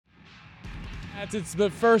It's the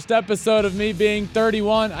first episode of me being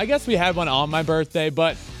 31. I guess we had one on my birthday,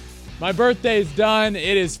 but my birthday's done.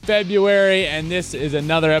 It is February, and this is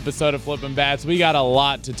another episode of Flippin' Bats. We got a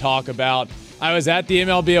lot to talk about. I was at the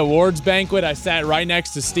MLB Awards banquet. I sat right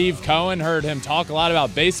next to Steve Cohen, heard him talk a lot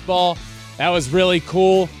about baseball. That was really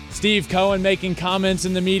cool. Steve Cohen making comments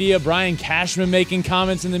in the media, Brian Cashman making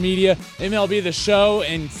comments in the media, MLB The Show,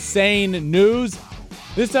 insane news.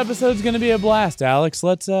 This episode's going to be a blast, Alex.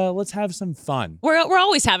 Let's have some fun. We're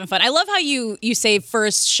always having fun. I love how you say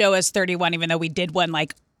first show as 31, even though we did one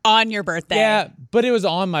like on your birthday. Yeah, but it was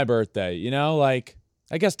on my birthday, like,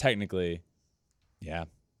 I guess technically, yeah.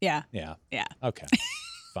 Yeah. Yeah. Yeah. Okay.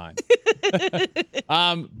 Fine.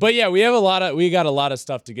 But yeah, we got a lot of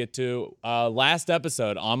stuff to get to. Last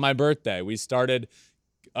episode on my birthday, we started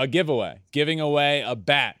a giveaway, giving away a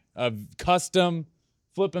bat, a custom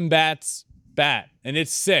Flippin' Bats bat, and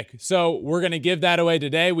it's sick. So we're going to give that away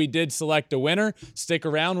today. We did select a winner. Stick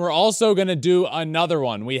around. We're also going to do another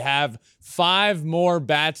one. We have 5 more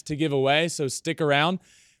bats to give away, so stick around.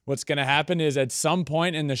 What's going to happen is at some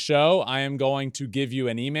point in the show, I am going to give you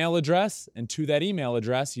an email address, and to that email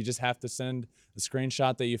address, you just have to send a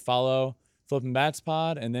screenshot that you follow Flippin' Bats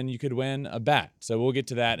Pod, and then you could win a bat. So we'll get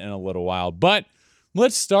to that in a little while. But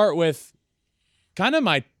let's start with kind of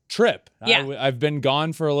my trip. Yeah. I've been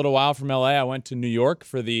gone for a little while from LA. I went to New York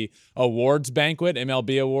for the awards banquet,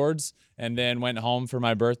 MLB Awards, and then went home for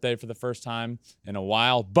my birthday for the first time in a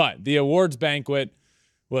while. But the awards banquet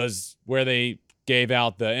was where they gave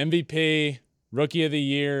out the MVP, Rookie of the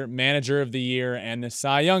Year, Manager of the Year, and the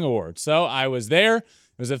Cy Young Award. So I was there. It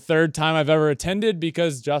was the third time I've ever attended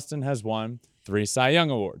because Justin has won 3 Cy Young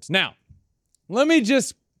Awards. Now, let me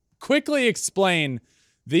just quickly explain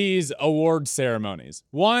these award ceremonies.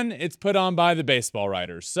 One, it's put on by the baseball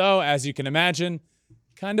writers. So, as you can imagine,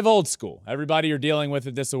 kind of old school. Everybody you're dealing with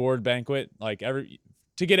at this award banquet,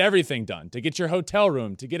 to get everything done, to get your hotel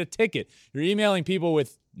room, to get a ticket, you're emailing people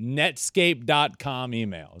with Netscape.com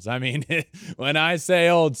emails. I mean, when I say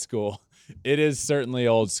old school, it is certainly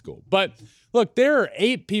old school. But look, there are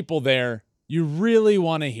 8 people there you really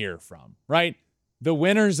want to hear from, right? The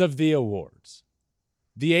winners of the awards,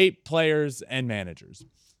 the 8 players and managers.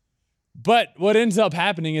 But what ends up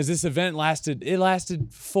happening is this event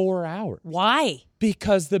lasted 4 hours. Why?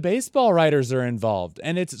 Because the baseball writers are involved,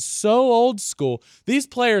 and it's so old school. These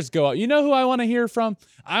players go out. You know who I want to hear from?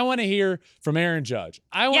 I want to hear from Aaron Judge.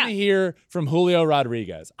 I want to hear from Julio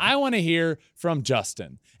Rodriguez. I want to hear from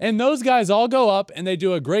Justin. And those guys all go up, and they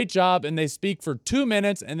do a great job, and they speak for 2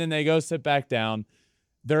 minutes, and then they go sit back down.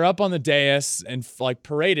 They're up on the dais and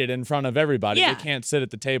paraded in front of everybody. Yeah. They can't sit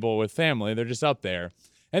at the table with family. They're just up there.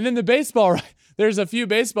 And then there's a few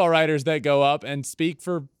baseball writers that go up and speak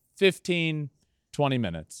for 15, 20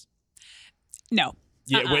 minutes. No.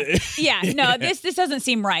 Yeah. No, this doesn't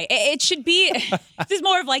seem right. It should be, this is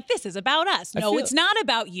more of this is about us. No, it's not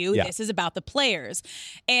about you. Yeah. This is about the players.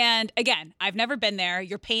 And again, I've never been there.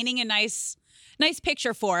 You're painting a nice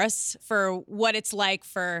picture for us for what it's like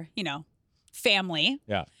for, family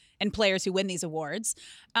and players who win these awards.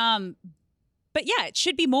 But yeah, it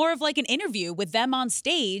should be more of an interview with them on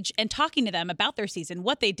stage and talking to them about their season,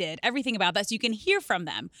 what they did, everything about that, so you can hear from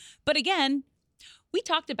them. But again, we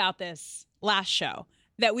talked about this last show,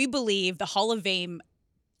 that we believe the Hall of Fame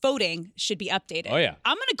voting should be updated. Oh, yeah.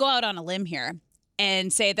 I'm going to go out on a limb here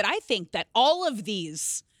and say that I think that all of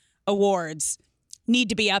these awards need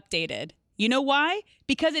to be updated. You know why?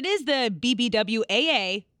 Because it is the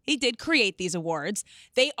BBWAA. He did create these awards.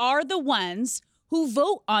 They are the ones who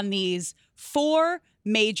vote on these 4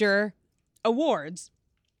 major awards,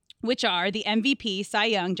 which are the MVP, Cy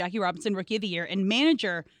Young, Jackie Robinson, Rookie of the Year, and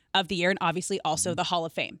Manager of the Year, and obviously also the Hall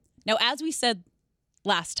of Fame. Now, as we said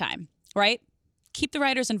last time, right? Keep the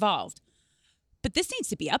writers involved. But this needs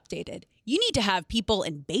to be updated. You need to have people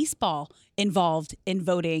in baseball involved in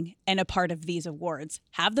voting and a part of these awards.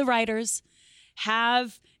 Have the writers,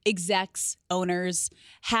 have execs, owners,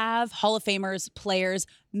 have Hall of Famers, players.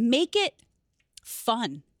 Make it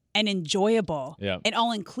fun and enjoyable and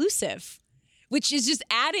all-inclusive, which is just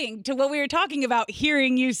adding to what we were talking about,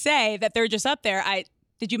 hearing you say that they're just up there.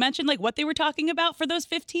 Did you mention what they were talking about for those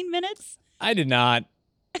 15 minutes? I did not.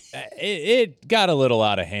 It got a little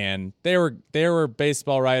out of hand. There were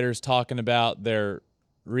baseball writers talking about their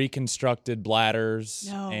reconstructed bladders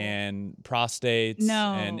and prostates.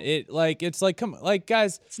 No. And come on,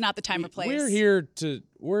 guys, it's not the time or place.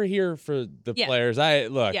 We're here for the players.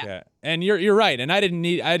 And you're right. And I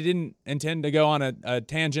didn't intend to go on a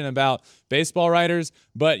tangent about baseball writers,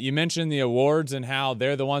 but you mentioned the awards and how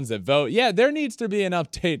they're the ones that vote. Yeah, there needs to be an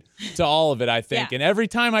update to all of it, I think. And every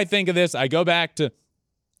time I think of this, I go back to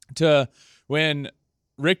when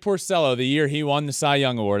Rick Porcello, the year he won the Cy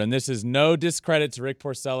Young Award, and this is no discredit to Rick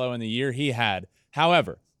Porcello in the year he had.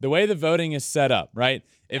 However, the way the voting is set up, right?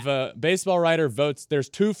 If a baseball writer votes, there's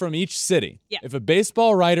 2 from each city. Yeah. If a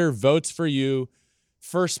baseball writer votes for you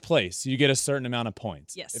first place, you get a certain amount of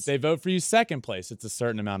points. Yes. If they vote for you second place, it's a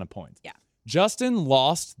certain amount of points. Yeah. Justin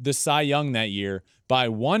lost the Cy Young that year by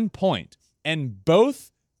 1 point, and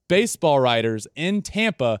both baseball writers in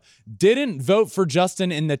Tampa didn't vote for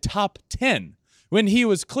Justin in the top 10 when he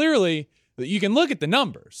was clearly, you can look at the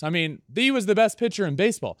numbers. I mean, he was the best pitcher in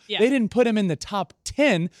baseball. Yeah. They didn't put him in the top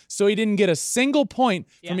 10, so he didn't get a single point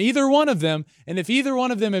from either one of them. And if either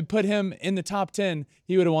one of them had put him in the top 10,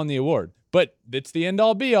 he would have won the award. But it's the end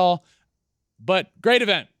all be all. But great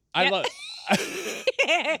event. I love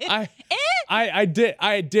I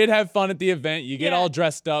did have fun at the event. You get all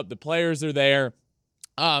dressed up. The players are there.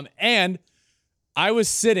 And I was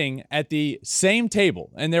sitting at the same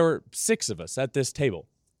table, and there were 6 of us at this table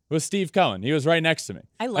with Steve Cohen. He was right next to me.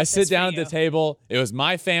 I sit down at the table. It was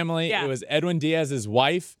my family. Yeah. It was Edwin Diaz's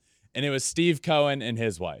wife, and it was Steve Cohen and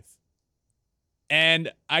his wife.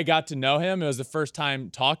 And I got to know him. It was the first time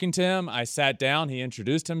talking to him. I sat down. He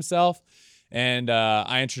introduced himself, and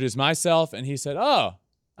I introduced myself, and he said, "Oh,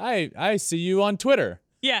 I see you on Twitter."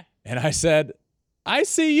 Yeah. And I said, "I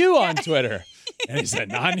see you on Twitter." And he said,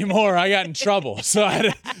 "Not anymore. I got in trouble." So I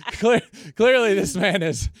had clearly this man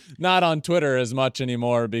is not on Twitter as much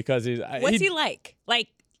anymore because What's he like?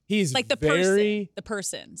 He's like the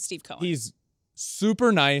person, Steve Cohen. He's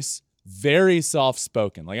super nice, very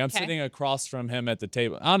soft-spoken. Like I'm sitting across from him at the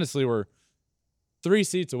table. Honestly, we're 3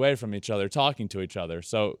 seats away from each other, talking to each other.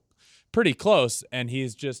 So pretty close. And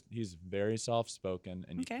he's very soft-spoken,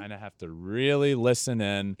 and you kind of have to really listen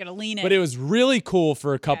in. Gotta lean in. But it was really cool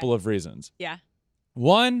for a couple of reasons. Yeah.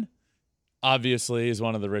 One, obviously, he's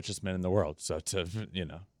one of the richest men in the world. So to,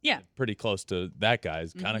 pretty close to that guy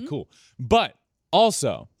is kind of cool. But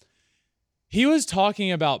also, he was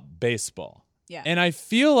talking about baseball. Yeah. And I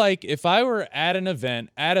feel like if I were at an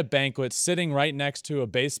event, at a banquet, sitting right next to a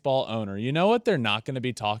baseball owner, you know what they're not going to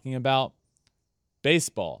be talking about?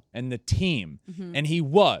 Baseball and the team. And he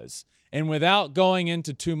was. And without going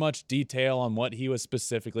into too much detail on what he was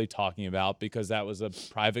specifically talking about, because that was a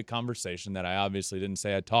private conversation that I obviously didn't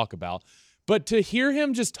say I'd talk about, but to hear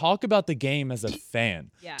him just talk about the game as a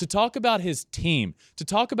fan, to talk about his team, to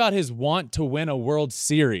talk about his want to win a World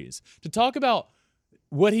Series, to talk about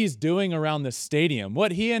what he's doing around the stadium,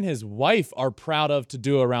 what he and his wife are proud of to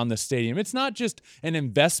do around the stadium. It's not just an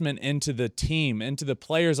investment into the team, into the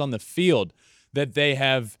players on the field that they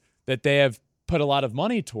have put a lot of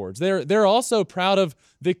money towards. They're also proud of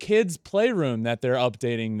the kids' playroom that they're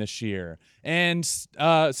updating this year, and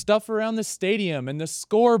stuff around the stadium and the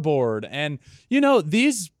scoreboard. And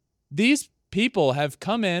these people have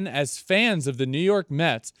come in as fans of the New York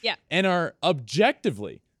Mets and are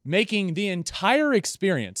objectively making the entire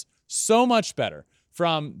experience so much better,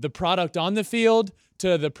 from the product on the field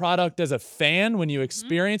to the product as a fan when you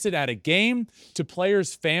experience it at a game, to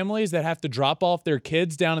players' families that have to drop off their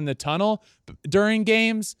kids down in the tunnel during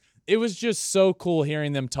games. It was just so cool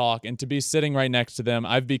hearing them talk and to be sitting right next to them.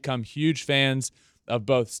 I've become huge fans of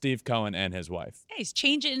both Steve Cohen and his wife. Yeah, he's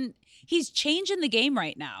changing the game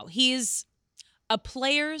right now. He's a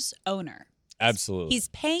player's owner. Absolutely. He's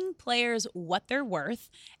paying players what they're worth,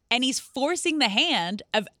 and he's forcing the hand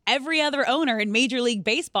of every other owner in Major League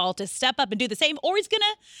Baseball to step up and do the same, or he's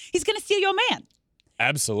gonna steal your man.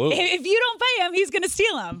 Absolutely. If you don't pay him, he's gonna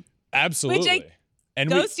steal him. Absolutely.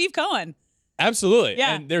 Steve Cohen. Absolutely.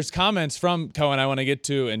 Yeah. And there's comments from Cohen I want to get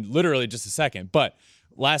to in literally just a second. But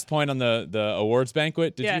last point on the awards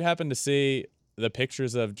banquet, did you happen to see the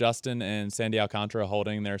pictures of Justin and Sandy Alcantara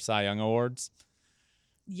holding their Cy Young Awards?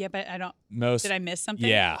 Yeah, but I don't. Did I miss something?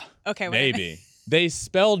 Yeah. Okay. Maybe. They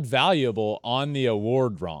spelled valuable on the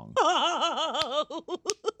award wrong. Oh,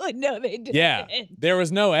 no, they didn't. Yeah. There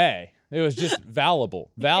was no A. It was just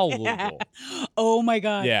valuable. Valuable. Oh, my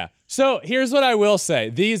God. Yeah. So here's what I will say.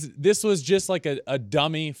 This was just like a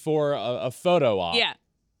dummy for a photo op. Yeah.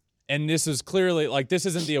 And this is clearly, like, this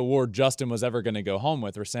isn't the award Justin was ever going to go home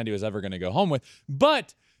with or Sandy was ever going to go home with.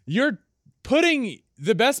 But you're putting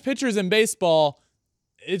the best pitchers in baseball.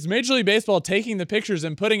 It's Major League Baseball taking the pictures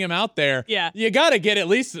and putting them out there. Yeah. You got to get at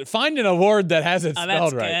least find an award that has it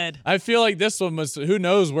spelled right. Good. I feel like this one was, who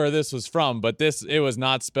knows where this was from, but it was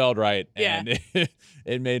not spelled right. Yeah. And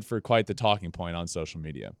it made for quite the talking point on social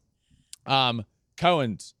media.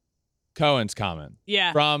 Cohen's comment.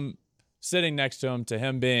 Yeah. From sitting next to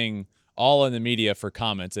him being all in the media for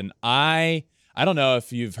comments. And I don't know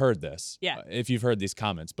if you've heard this. Yeah. If you've heard these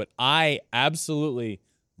comments, but I absolutely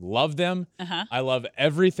love them. Uh-huh. I love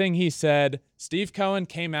everything he said. Steve Cohen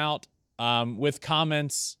came out with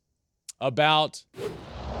comments about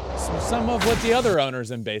some of what the other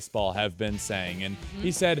owners in baseball have been saying. And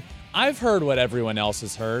he said, I've heard what everyone else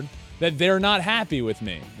has heard, that they're not happy with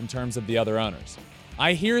me in terms of the other owners.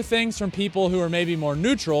 I hear things from people who are maybe more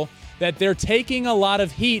neutral that they're taking a lot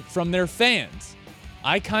of heat from their fans.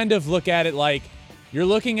 I kind of look at it like, you're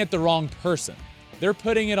looking at the wrong person. They're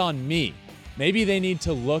putting it on me. Maybe they need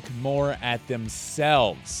to look more at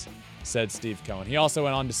themselves, said Steve Cohen. He also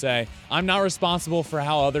went on to say, I'm not responsible for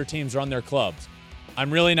how other teams run their clubs. I'm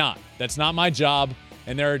really not. That's not my job,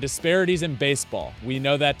 and there are disparities in baseball. We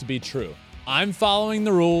know that to be true. I'm following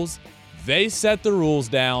the rules. They set the rules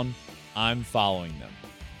down. I'm following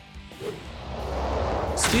them.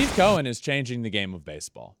 Steve Cohen is changing the game of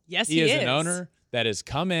baseball. Yes, he is an owner that has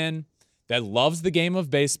come in, that loves the game of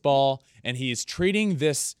baseball, and he's treating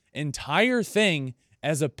this entire thing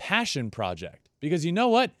as a passion project. Because you know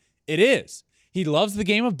what? It is. He loves the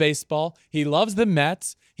game of baseball. He loves the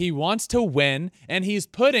Mets. He wants to win, and he's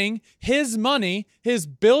putting his money, his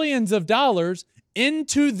billions of dollars,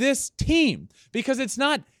 into this team because it's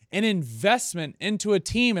not an investment into a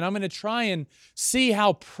team, and I'm going to try and see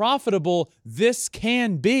how profitable this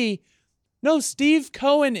can be. No, Steve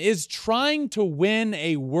Cohen is trying to win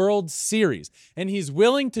a World Series, and he's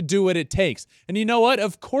willing to do what it takes. And you know what?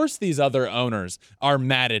 Of course these other owners are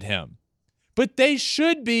mad at him. But they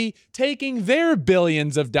should be taking their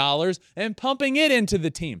billions of dollars and pumping it into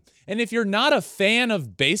the team. And if you're not a fan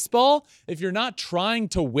of baseball, if you're not trying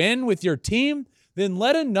to win with your team, then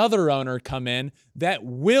let another owner come in that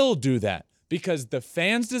will do that. Because the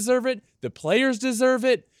fans deserve it, the players deserve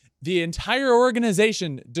it, the entire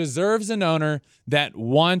organization deserves an owner that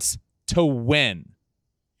wants to win.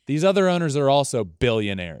 These other owners are also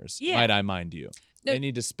billionaires, might I mind you. They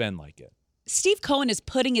need to spend like it. Steve Cohen is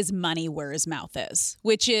putting his money where his mouth is,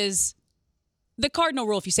 which is the cardinal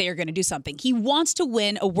rule if you say you're going to do something. He wants to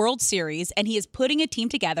win a World Series, and he is putting a team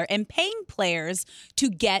together and paying players to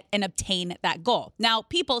get and obtain that goal. Now,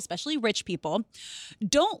 people, especially rich people,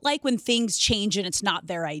 don't like when things change and it's not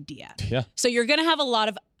their idea. Yeah. So you're going to have a lot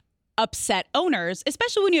of upset owners,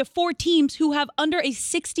 especially when you have 4 teams who have under a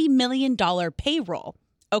 $60 million payroll,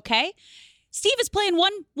 okay? Steve is playing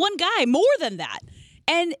one guy more than that.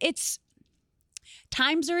 And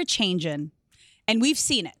times are a-changing, and we've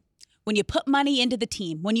seen it. When you put money into the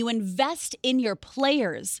team, when you invest in your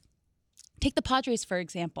players, take the Padres, for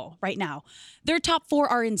example, right now. Their top 4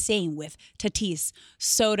 are insane with Tatis,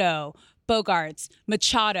 Soto, Bogarts,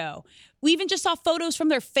 Machado. We even just saw photos from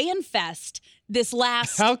their fan fest this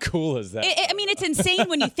last... How cool is that? I mean, it's insane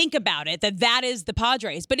when you think about it, that is the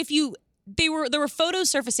Padres. But there were photos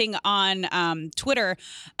surfacing on Twitter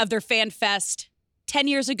of their fan fest 10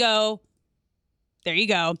 years ago, there you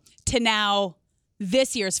go, to now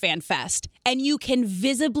this year's Fan Fest. And you can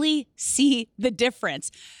visibly see the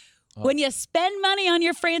difference. When you spend money on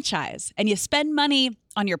your franchise and you spend money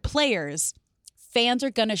on your players, fans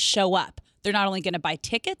are going to show up. They're not only going to buy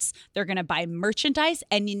tickets, they're going to buy merchandise,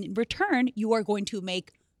 and in return, you are going to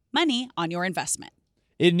make money on your investment.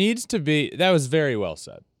 It needs to be, that was very well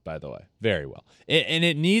said, by the way, very well. And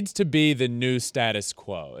it needs to be the new status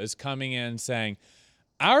quo, is coming in saying,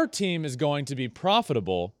 our team is going to be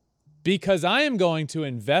profitable because I am going to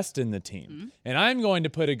invest in the team and I'm going to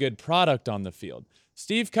put a good product on the field.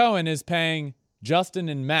 Steve Cohen is paying Justin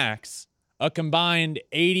and Max a combined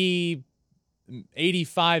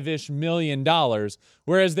 $85-ish million,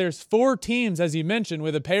 whereas there's 4 teams, as you mentioned,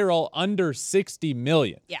 with a payroll under $60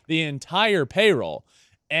 million. Yeah. The entire payroll.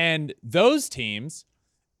 And those teams,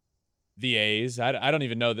 the A's, I don't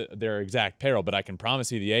even know their exact payroll, but I can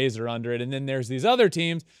promise you the A's are under it. And then there's these other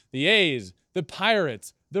teams, the A's, the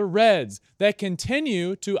Pirates, the Reds, that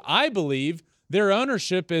continue to, I believe, their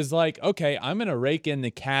ownership is like, okay, I'm going to rake in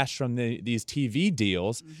the cash from these TV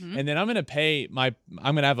deals, and then I'm going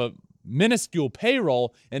to have a minuscule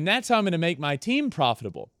payroll, and that's how I'm going to make my team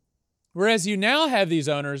profitable. Whereas you now have these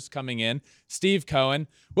owners coming in, Steve Cohen,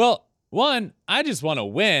 well, 1, I just want to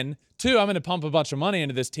win. 2, I'm going to pump a bunch of money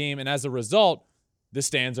into this team, and as a result, the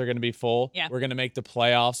stands are going to be full. Yeah. We're going to make the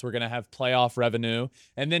playoffs. We're going to have playoff revenue.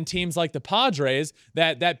 And then teams like the Padres,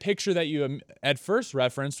 that picture that you at first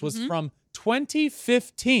referenced was from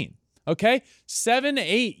 2015, okay?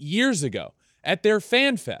 7-8 years ago at their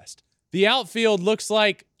fan fest. The outfield looks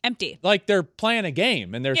like empty. Like they're playing a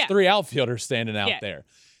game, and there's 3 outfielders standing out there.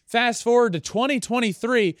 Fast forward to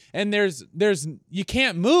 2023, and there's you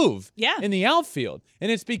can't move in the outfield. And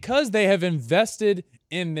it's because they have invested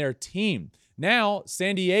in their team. Now,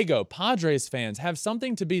 San Diego Padres fans have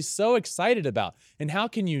something to be so excited about. And how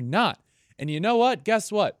can you not? And you know what?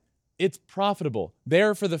 Guess what? It's profitable.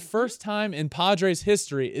 There, for the first time in Padres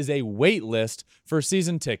history, is a wait list for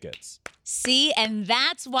season tickets. See, and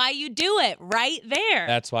that's why you do it right there.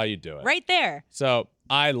 That's why you do it. Right there. So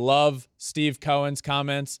I love Steve Cohen's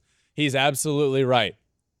comments. He's absolutely right.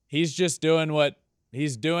 He's just doing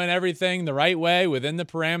everything the right way within the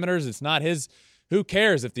parameters. It's not his. Who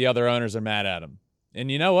cares if the other owners are mad at him? And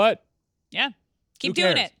you know what? Yeah. Keep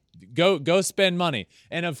doing it. Go spend money.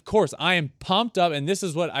 And of course, I am pumped up, and this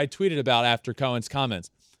is what I tweeted about after Cohen's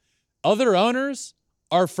comments. Other owners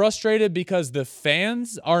are frustrated because the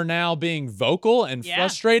fans are now being vocal and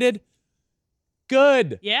frustrated.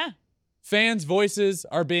 Good. Yeah. Fans' voices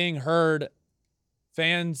are being heard.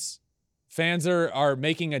 Fans are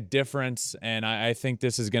making a difference, and I think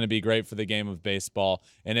this is going to be great for the game of baseball.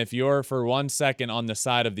 And if you're for 1 second on the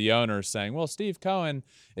side of the owners saying, well, Steve Cohen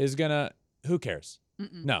is going to, who cares?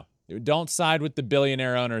 No, don't side with the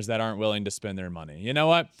billionaire owners that aren't willing to spend their money. You know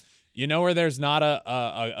what? You know where there's not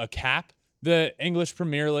a cap? The English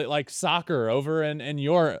Premier League, like soccer over in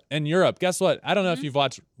Europe. Guess what? I don't know if you've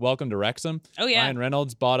watched Welcome to Wrexham. Oh, yeah. Ryan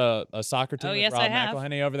Reynolds bought a soccer team with Rob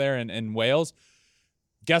McElhenney over there in Wales.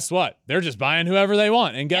 Guess what? They're just buying whoever they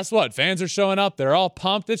want. And guess what? Fans are showing up. They're all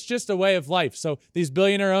pumped. It's just a way of life. So these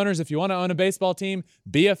billionaire owners, if you want to own a baseball team,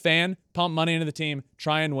 be a fan, pump money into the team,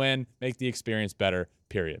 try and win, make the experience better,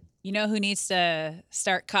 period. You know who needs to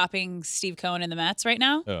start copying Steve Cohen and the Mets right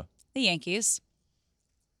now? Oh. The Yankees.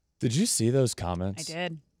 Did you see those comments?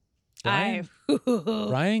 I did.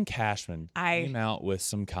 Brian Cashman came out with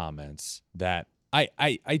some comments that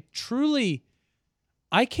I truly...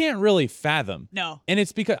 I can't really fathom. No. And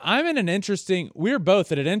it's because we're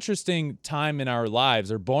both at an interesting time in our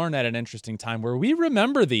lives, or born at an interesting time where we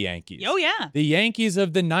remember the Yankees. Oh, yeah. The Yankees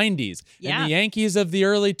of the 90s and the Yankees of the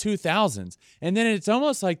early 2000s. And then it's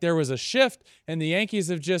almost like there was a shift, and the Yankees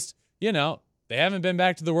have just, they haven't been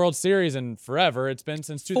back to the World Series in forever. It's been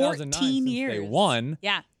since 2009 since they won.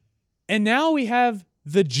 Yeah. And now we have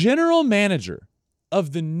the general manager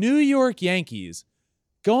of the New York Yankees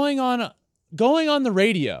going on the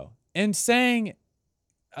radio and saying,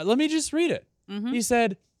 let me just read it. He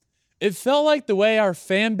said, it felt like the way our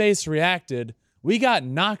fan base reacted, we got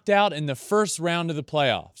knocked out in the first round of the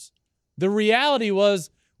playoffs. The reality was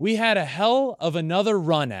we had a hell of another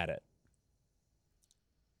run at it.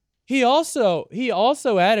 He also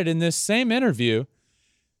added in this same interview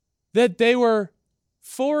that they were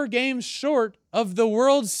 4 games short of the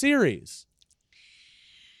World Series.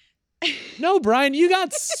 No, Brian, you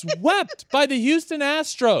got swept by the Houston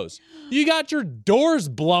Astros. You got your doors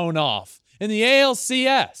blown off in the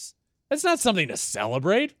ALCS. That's not something to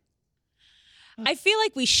celebrate. I feel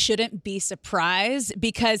like we shouldn't be surprised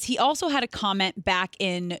because he also had a comment back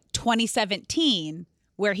in 2017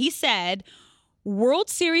 where he said, World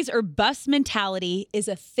Series or bust mentality is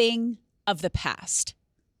a thing of the past.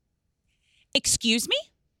 Excuse me?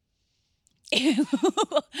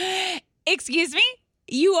 Excuse me?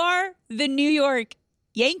 You are the New York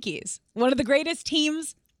Yankees, one of the greatest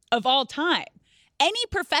teams of all time. Any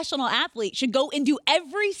professional athlete should go into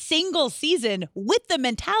every single season with the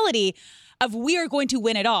mentality of we are going to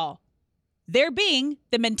win it all. There being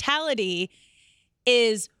the mentality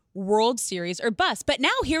is World Series or bust. But now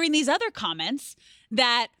hearing these other comments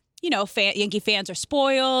that, Yankee fans are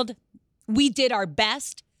spoiled, we did our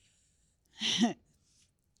best.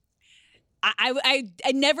 I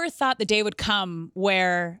never thought the day would come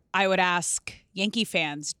where I would ask Yankee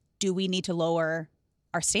fans, do we need to lower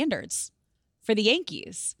our standards for the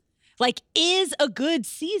Yankees? Like, is a good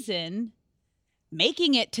season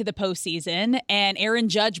making it to the postseason and Aaron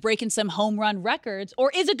Judge breaking some home run records,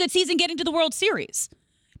 or is a good season getting to the World Series?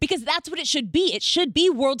 Because that's what it should be. It should be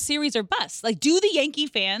World Series or bust. Like, do the Yankee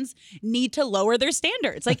fans need to lower their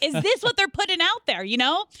standards? Like, is this what they're putting out there,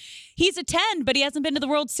 He's a 10, but he hasn't been to the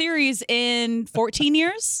World Series in 14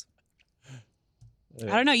 years? I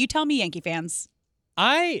don't know. You tell me, Yankee fans.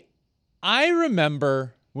 I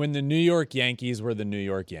remember when the New York Yankees were the New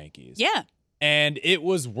York Yankees. Yeah. And it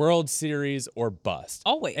was World Series or bust.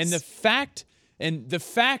 Always. And the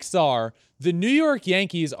facts are the New York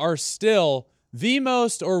Yankees are still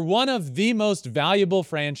one of the most valuable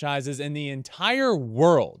franchises in the entire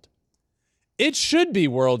world. It should be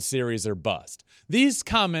World Series or bust. These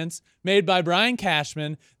comments made by Brian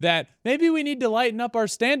Cashman that maybe we need to lighten up our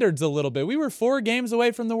standards a little bit. We were 4 games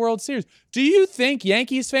away from the World Series. Do you think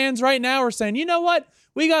Yankees fans right now are saying, you know what?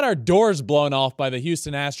 We got our doors blown off by the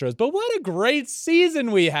Houston Astros, but what a great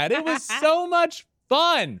season we had. It was so much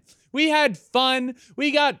fun. We had fun.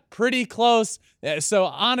 We got pretty close. So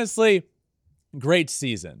honestly, great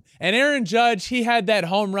season. And Aaron Judge, he had that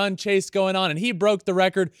home run chase going on, and he broke the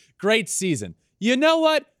record. Great season. You know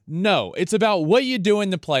what? No, it's about what you do in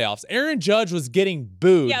the playoffs. Aaron Judge was getting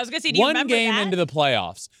booed Yeah, I was gonna say, do you one remember game that? into the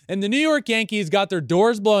playoffs. And the New York Yankees got their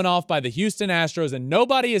doors blown off by the Houston Astros, and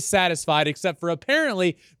nobody is satisfied except for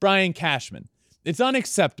apparently Brian Cashman. It's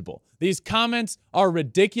unacceptable. These comments are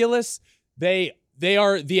ridiculous. They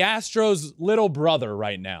are the Astros' little brother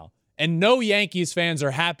right now. And no Yankees fans are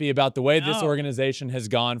happy about the way this organization has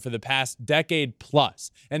gone for the past decade plus.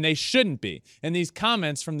 And they shouldn't be. And these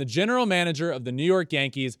comments from the general manager of the New York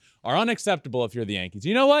Yankees are unacceptable if you're the Yankees.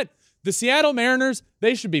 You know what? The Seattle Mariners,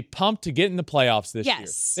 they should be pumped to get in the playoffs this year.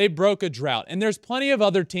 They broke a drought. And there's plenty of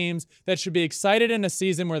other teams that should be excited in a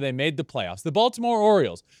season where they made the playoffs. The Baltimore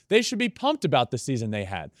Orioles, they should be pumped about the season they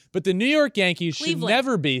had. But the New York Yankees should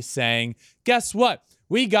never be saying, guess what?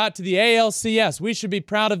 We got to the ALCS. We should be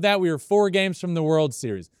proud of that. We were 4 games from the World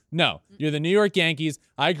Series. No, you're the New York Yankees.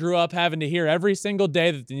 I grew up having to hear every single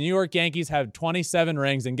day that the New York Yankees have 27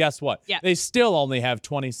 rings, and guess what? Yeah. They still only have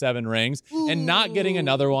 27 rings, and not getting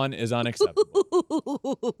another one is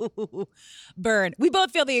unacceptable. Burn. We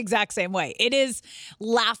both feel the exact same way. It is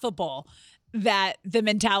laughable that the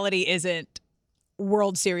mentality isn't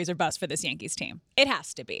World Series or bust for this Yankees team. It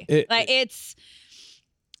has to be.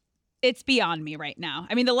 It's beyond me right now.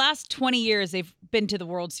 I mean, the last 20 years, they've been to the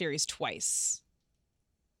World Series twice.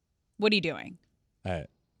 What are you doing?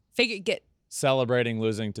 Celebrating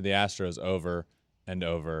losing to the Astros over and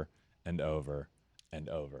over and over and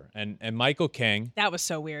over. And Michael King. That was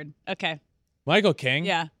so weird. Okay. Michael King.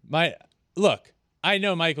 Yeah. Look, I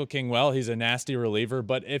know Michael King well. He's a nasty reliever.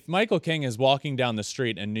 But if Michael King is walking down the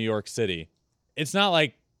street in New York City, it's not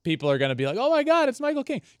like people are going to be like, oh, my God, it's Michael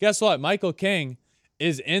King. Guess what? Michael King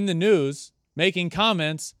is in the news making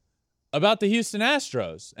comments about the Houston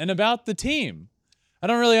Astros and about the team. I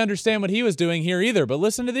don't really understand what he was doing here either, but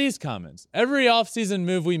listen to these comments. Every offseason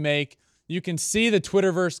move we make, you can see the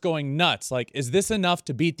Twitterverse going nuts. Like, is this enough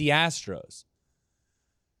to beat the Astros?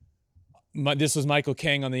 This was Michael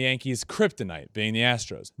King on the Yankees' kryptonite, being the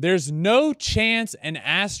Astros. There's no chance an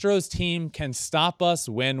Astros team can stop us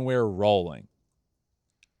when we're rolling.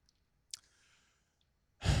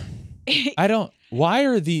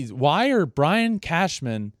 Why are Brian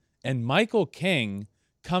Cashman and Michael King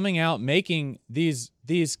coming out making these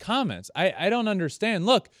comments? I don't understand.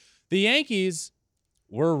 Look, the Yankees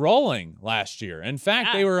were rolling last year. In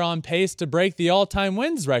fact, they were on pace to break the all-time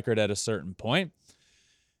wins record at a certain point.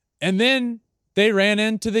 And then they ran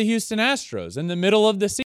into the Houston Astros in the middle of the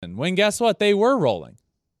season when, guess what? They were rolling.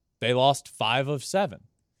 They lost 5 of 7.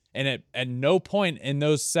 And at no point in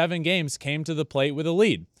those 7 games came to the plate with a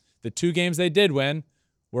lead. The 2 games they did win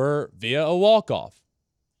were via a walk-off.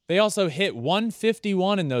 They also hit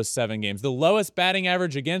 151 in those 7 games, the lowest batting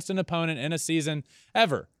average against an opponent in a season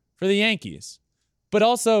ever for the Yankees. But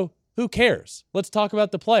also, who cares? Let's talk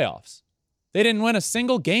about the playoffs. They didn't win a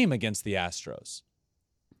single game against the Astros.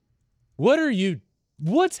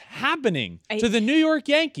 What's happening to the New York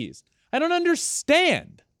Yankees? I don't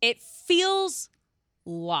understand. It feels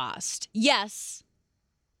lost. Yes,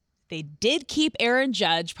 they did keep Aaron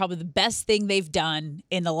Judge, probably the best thing they've done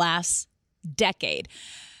in the last decade.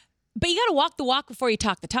 But you got to walk the walk before you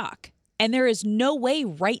talk the talk. And there is no way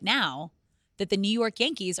right now that the New York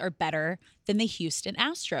Yankees are better than the Houston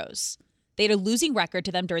Astros. They had a losing record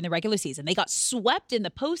to them during the regular season. They got swept in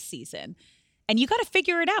the postseason. And you got to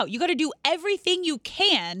figure it out. You got to do everything you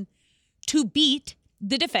can to beat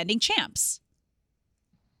the defending champs.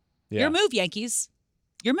 Yeah. Your move, Yankees.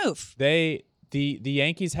 Your move. The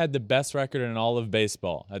Yankees had the best record in all of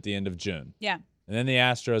baseball at the end of June. Yeah. And then the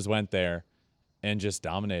Astros went there and just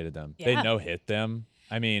dominated them. Yeah. They no-hit them.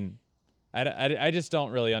 I mean, I just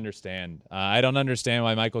don't really understand. I don't understand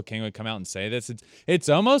why Michael King would come out and say this. It's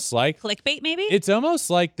almost like clickbait, maybe? It's almost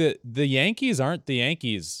like the Yankees aren't the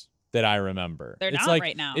Yankees that I remember. They're not like,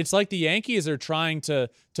 right now. It's like the Yankees are trying to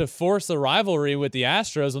force a rivalry with the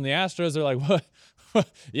Astros when the Astros are like, what?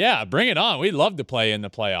 Yeah, bring it on. We'd love to play in the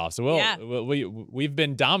playoffs. We've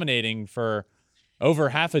been dominating for over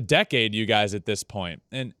half a decade, you guys, at this point.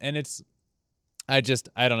 And it's I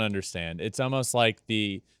don't understand. It's almost like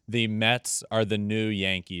the Mets are the new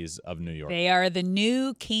Yankees of New York. They are the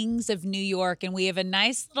new Kings of New York, and we have a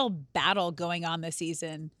nice little battle going on this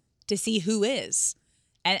season to see who is.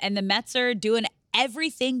 And the Mets are doing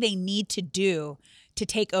everything they need to do to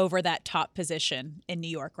take over that top position in New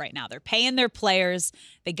York right now. They're paying their players.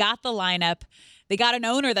 They got the lineup. They got an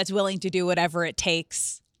owner that's willing to do whatever it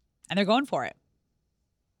takes, and they're going for it.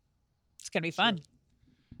 It's going to be fun.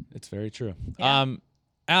 It's very true. Yeah.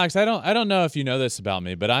 Alex, I don't know if you know this about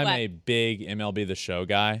me, but I'm a big MLB The Show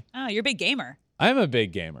guy. Oh, you're a big gamer. I'm a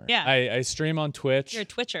big gamer. Yeah. I stream on Twitch. You're a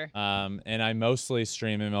Twitcher. And I mostly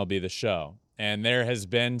stream MLB The Show. And there has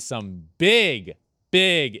been some big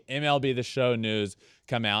MLB The Show news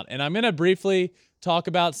come out. And I'm going to briefly talk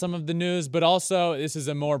about some of the news, but also this is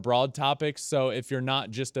a more broad topic. So if you're not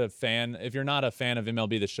a fan of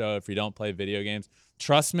MLB The Show, if you don't play video games,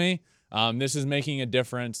 trust me, this is making a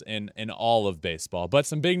difference in all of baseball. But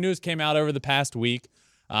some big news came out over the past week.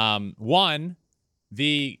 One,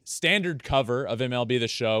 the standard cover of MLB The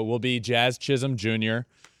Show will be Jazz Chisholm Jr.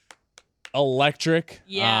 Electric.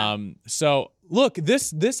 Yeah. So look,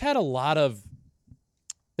 this had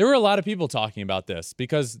there were a lot of people talking about this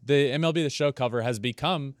because the MLB The Show cover has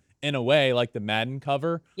become, in a way, like the Madden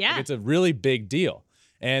cover. Yeah. Like, it's a really big deal.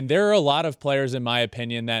 And there are a lot of players, in my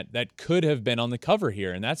opinion, that could have been on the cover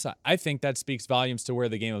here. And I think that speaks volumes to where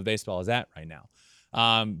the game of baseball is at right now.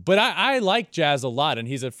 But I like Jazz a lot, and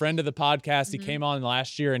he's a friend of the podcast. He came on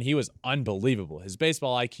last year, and he was unbelievable. His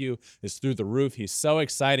baseball IQ is through the roof. He's so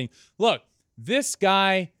exciting. Look, this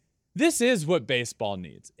guy, this is what baseball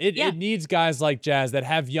needs. It needs guys like Jazz that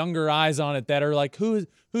have younger eyes on it, that are like, who's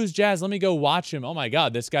Jazz? Let me go watch him. Oh, my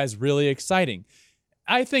God, this guy's really exciting.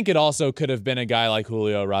 I think it also could have been a guy like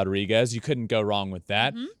Julio Rodriguez. You couldn't go wrong with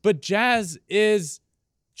that. But Jazz is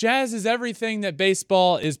everything that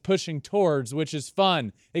baseball is pushing towards, which is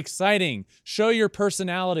fun, exciting, show your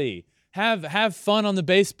personality, have fun on the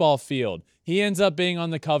baseball field. He ends up being on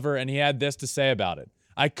the cover, and he had this to say about it.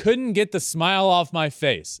 I couldn't get the smile off my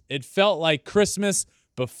face. It felt like Christmas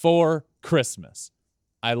before Christmas.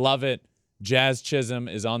 I love it. Jazz Chisholm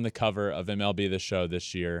is on the cover of MLB The Show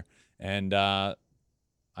this year, and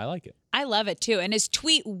I like it. I love it, too. And his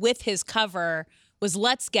tweet with his cover was,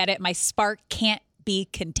 "Let's get it. My spark can't be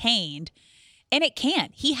contained." And it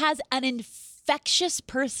can't. He has an infectious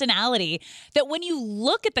personality that when you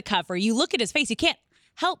look at the cover, you look at his face, you can't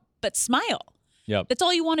help but smile. Yep. That's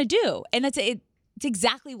all you want to do. And it's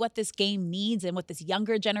exactly what this game needs and what this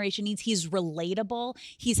younger generation needs. He's relatable.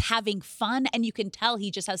 He's having fun. And you can tell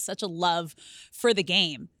he just has such a love for the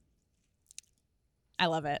game. I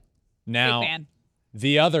love it. Now, big fan.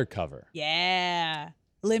 The other cover. Yeah.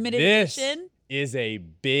 Limited edition. Is a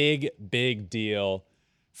big deal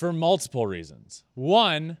for multiple reasons.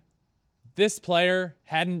 One, this player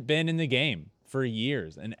hadn't been in the game for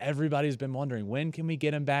years, and everybody's been wondering, when can we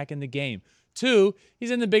get him back in the game? Two,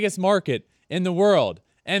 he's in the biggest market in the world.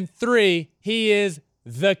 And three, he is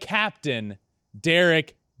the captain.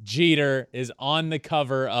 Derek Jeter is on the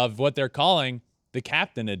cover of what they're calling the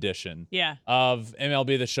captain edition of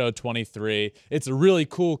MLB The Show 23. It's a really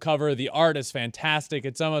cool cover. The art is fantastic.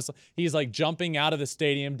 It's almost, he's like jumping out of the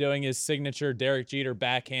stadium doing his signature Derek Jeter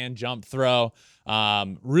backhand jump throw.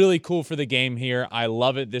 Really cool for the game here. I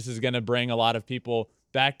love it. This is going to bring a lot of people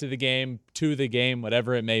back to the game,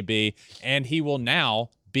 whatever it may be. And he will now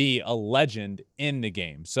be a legend in the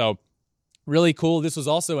game. So really cool. This was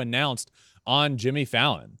also announced on Jimmy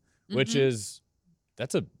Fallon, which is,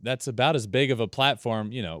 that's about as big of a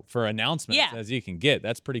platform, for announcements as you can get.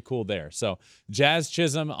 That's pretty cool there. So Jazz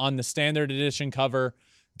Chisholm on the standard edition cover.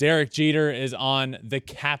 Derek Jeter is on the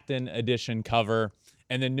captain edition cover.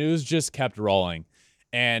 And the news just kept rolling.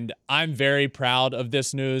 And I'm very proud of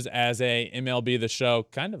this news as a MLB The Show,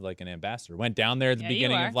 kind of like an ambassador. Went down there at the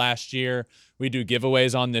beginning of last year. We do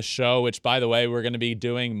giveaways on this show, which, by the way, we're going to be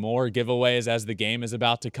doing more giveaways as the game is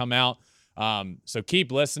about to come out. So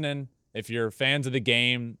keep listening. If you're fans of the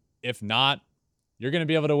game, if not, you're going to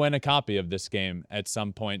be able to win a copy of this game at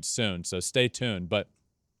some point soon. So stay tuned. But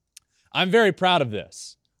I'm very proud of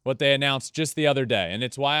this, what they announced just the other day. And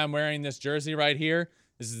it's why I'm wearing this jersey right here.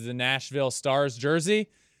 This is the Nashville Stars jersey.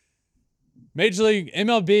 Major League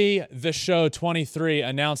MLB The Show 23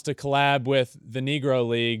 announced a collab with the Negro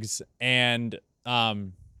Leagues. And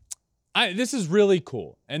this is really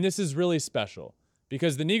cool. And this is really special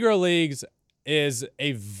because the Negro Leagues is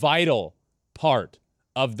a vital part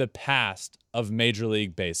of the past of Major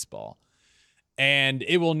League Baseball. And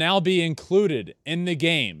it will now be included in the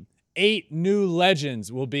game. 8 new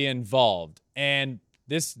legends will be involved. And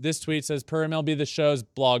this tweet says, per MLB The Show's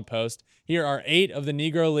blog post, here are 8 of the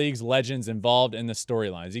Negro League's legends involved in the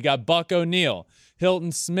storylines. You got Buck O'Neil,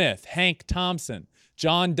 Hilton Smith, Hank Thompson,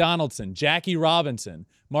 John Donaldson, Jackie Robinson,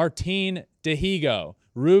 Martin DeHigo,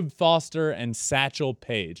 Rube Foster, and Satchel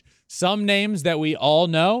Paige. Some names that we all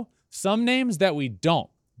know, some names that we don't,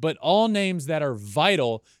 but all names that are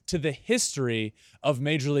vital to the history of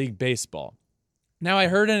Major League Baseball. Now, I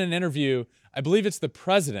heard in an interview, I believe it's the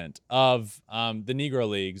president of the Negro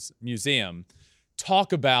Leagues Museum,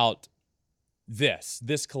 talk about this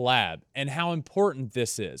collab and how important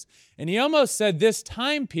this is. And he almost said this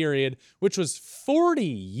time period, which was 40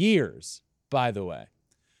 years by the way.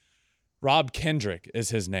 Rob Kendrick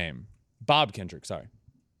is his name. Bob Kendrick, sorry.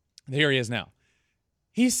 Here he is now.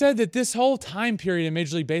 He said that this whole time period in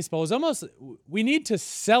Major League Baseball is almost, we need to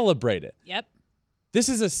celebrate it. Yep. This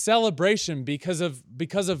is a celebration because of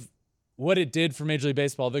what it did for Major League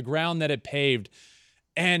Baseball, the ground that it paved.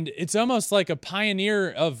 And it's almost like a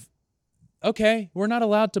pioneer of, okay, we're not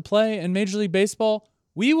allowed to play in Major League Baseball.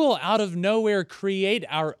 We will out of nowhere create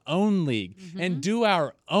our own league and do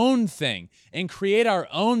our own thing and create our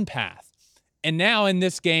own path. And now in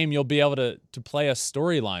this game, you'll be able to play a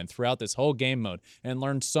storyline throughout this whole game mode and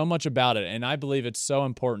learn so much about it. And I believe it's so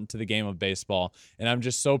important to the game of baseball. And I'm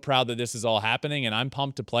just so proud that this is all happening. And I'm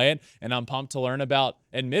pumped to play it. And I'm pumped to learn about,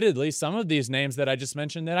 admittedly, some of these names that I just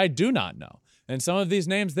mentioned that I do not know. And some of these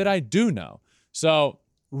names that I do know. So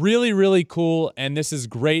really, really cool. And this is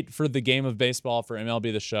great for the game of baseball, for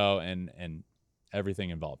MLB The Show, and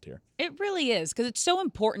everything involved here. It really is, because it's so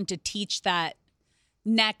important to teach that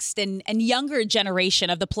next and younger generation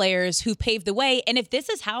of the players who paved the way. And if this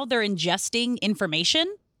is how they're ingesting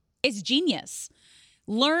information, it's genius.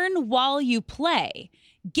 Learn while you play.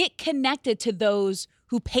 Get connected to those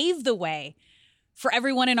who paved the way for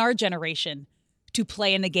everyone in our generation to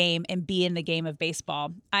play in the game and be in the game of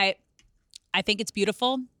baseball. I think it's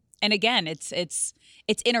beautiful. And again, it's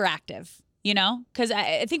interactive, you know, because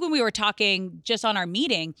I think when we were talking just on our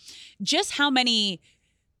meeting, just how many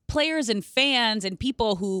players and fans and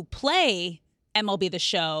people who play MLB The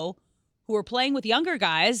Show who are playing with younger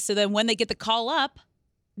guys, so then when they get the call up,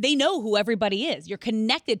 they know who everybody is. You're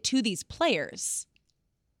connected to these players.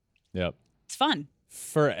 Yep. It's fun.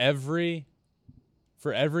 For every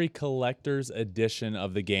collector's edition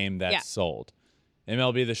of the game that's sold,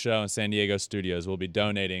 MLB The Show and San Diego Studios will be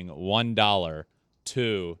donating $1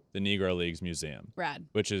 to the Negro Leagues Museum. Rad.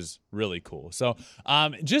 Which is really cool. So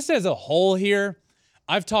just as a whole here,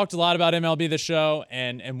 I've talked a lot about MLB The Show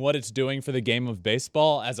and what it's doing for the game of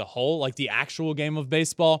baseball as a whole, like the actual game of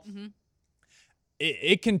baseball.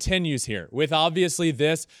 It continues here with obviously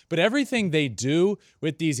this, but everything they do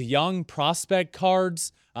with these young prospect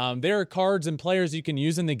cards, there are cards and players you can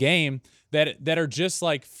use in the game that are just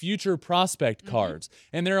like future prospect cards.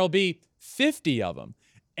 And there'll be 50 of them.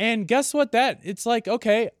 And guess what? It's like,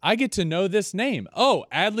 okay, I get to know this name. Oh,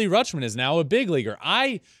 Adley Rutschman is now a big leaguer.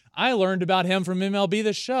 I learned about him from MLB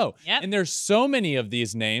The Show. Yep. And there's so many of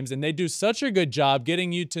these names, and they do such a good job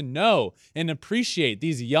getting you to know and appreciate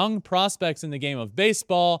these young prospects in the game of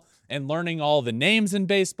baseball and learning all the names in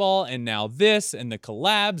baseball. And now this and the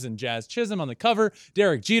collabs and Jazz Chisholm on the cover,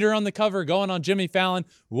 Derek Jeter on the cover, going on Jimmy Fallon.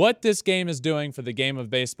 What this game is doing for the game of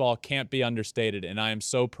baseball can't be understated. And I am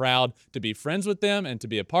so proud to be friends with them and to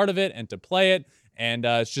be a part of it and to play it. And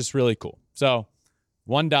it's just really cool. So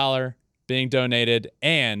 $1 being donated,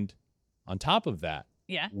 and on top of that,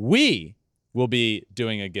 we will be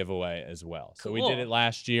doing a giveaway as well. Cool. So we did it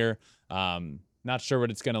last year. Not sure what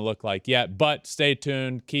it's going to look like yet, but stay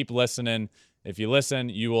tuned. Keep listening. If you listen,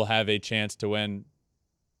 you will have a chance to win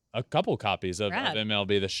a couple copies of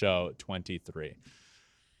MLB The Show 23.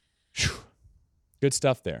 Whew. Good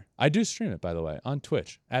stuff there. I do stream it, by the way, on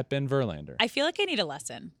Twitch at Ben Verlander. I feel like I need a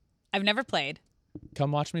lesson. I've never played.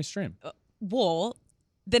 Come watch me stream. Well,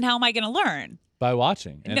 then how am I going to learn? By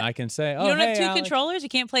watching. And I can say, oh, you don't have two Alex. controllers? You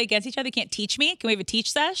can't play against each other? You can't teach me? Can we have a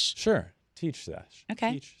teach sesh? Sure. Teach sesh.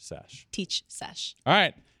 Okay. Teach sesh. Teach sesh. All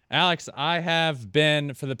right. Alex, I have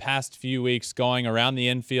been for the past few weeks going around the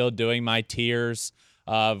infield doing my tiers.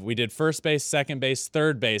 We did first base, second base,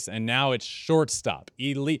 third base, and now it's shortstop.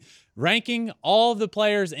 Elite. Ranking all the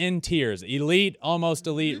players in tiers. Elite, almost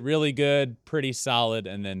elite, really good, pretty solid,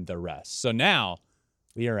 and then the rest. So now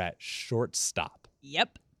we are at shortstop.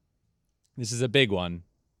 Yep. This is a big one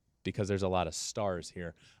because there's a lot of stars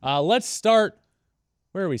here. Let's start.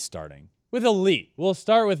 Where are we starting? With elite. We'll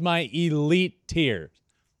start with my elite tiers.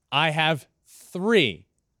 I have three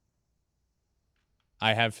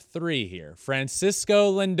here.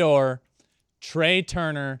 Francisco Lindor, Trey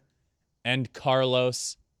Turner, and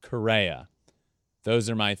Carlos Correa. Those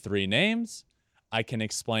are my three names. I can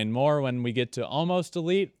explain more when we get to almost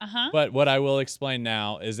elite. But what I will explain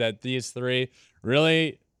now is that these three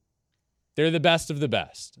really, they're the best of the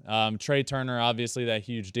best. Trey Turner, obviously that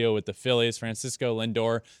huge deal with the Phillies. Francisco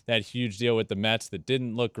Lindor, that huge deal with the Mets that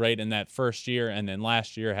didn't look great in that first year, and then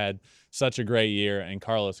last year had such a great year. And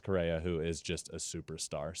Carlos Correa, who is just a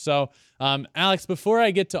superstar. So, Alex, before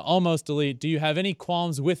I get to almost elite, do you have any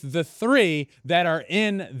qualms with the three that are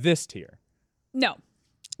in this tier? No,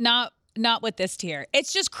 not with this tier.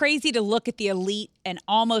 It's just crazy to look at the elite and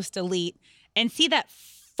almost elite and see that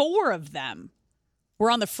four of them were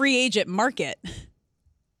on the free agent market.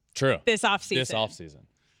 True. This offseason.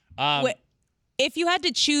 If you had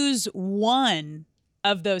to choose one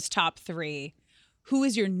of those top three, who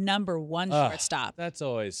is your number one shortstop? That's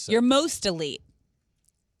always so Your most elite.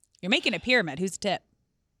 You're making a pyramid. Who's the tip?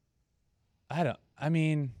 I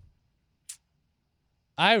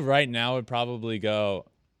right now would probably go.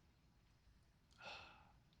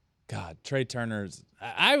 God, Trey Turner's.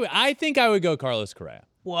 I think I would go Carlos Correa.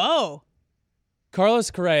 Whoa. Carlos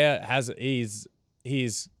Correa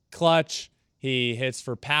he's clutch. He hits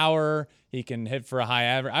for power. He can hit for a high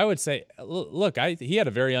average. I would say, look, he had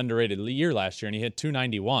a very underrated year last year, and he hit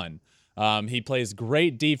 291. He plays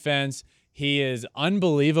great defense. He is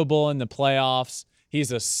unbelievable in the playoffs.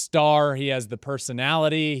 He's a star. He has the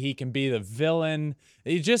personality. He can be the villain.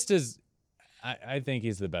 He just is. I think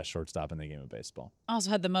he's the best shortstop in the game of baseball.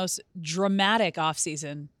 Also had the most dramatic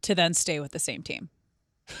offseason to then stay with the same team.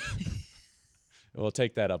 We'll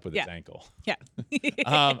take that up with his ankle. Yeah.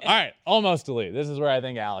 All right, almost elite. This is where I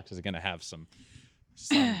think Alex is going to have some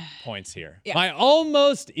points here. Yeah. My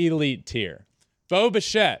almost elite tier: Bo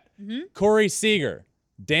Bichette, Corey Seager,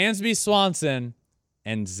 Dansby Swanson,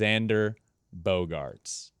 and Xander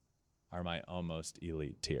Bogaerts are my almost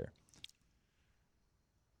elite tier.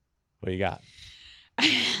 What do you got?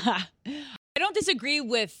 I don't disagree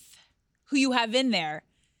with who you have in there.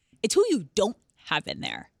 It's who you don't have in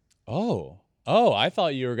there. Oh, I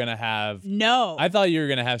thought you were going to have... No. I thought you were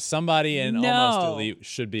going to have somebody in almost elite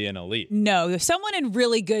should be an elite. No, someone in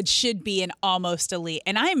really good should be an almost elite.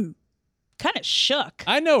 And I'm kind of shook.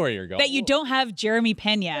 I know where you're going. That you don't have Jeremy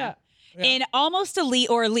Pena in almost elite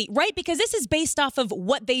or elite, right? Because this is based off of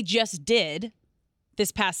what they just did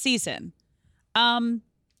this past season.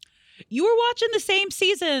 You were watching the same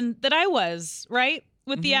season that I was, right?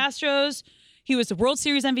 With the Astros. He was the World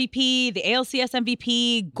Series MVP, the ALCS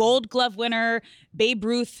MVP, Gold Glove winner, Babe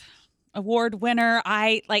Ruth Award winner.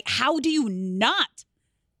 How do you not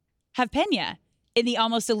have Pena in the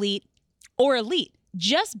almost elite or elite?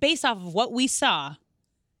 Just based off of what we saw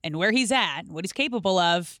and where he's at, what he's capable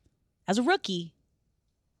of as a rookie.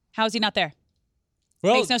 How is he not there?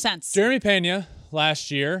 Well, makes no sense. Jeremy Pena last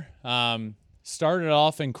year started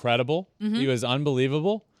off incredible. He was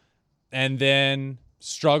unbelievable. And then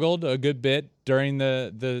struggled a good bit during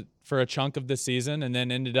for a chunk of the season, and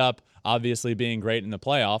then ended up obviously being great in the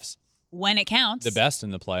playoffs. When it counts. The best in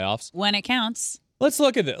the playoffs. When it counts. Let's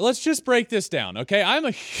look at it. Let's just break this down, okay? I'm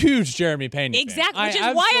a huge Jeremy Pena fan. Exactly, which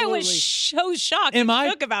is why I was so shocked and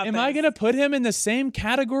shook about this. Am I going to put him in the same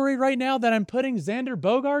category right now that I'm putting Xander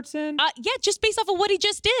Bogaerts in? Yeah, just based off of what he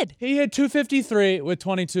just did. He hit 253 with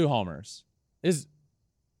 22 homers. That's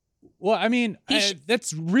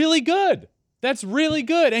really good. That's really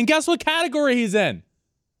good. And guess what category he's in?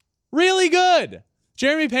 Really good.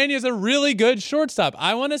 Jeremy Pena is a really good shortstop.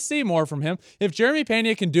 I want to see more from him. If Jeremy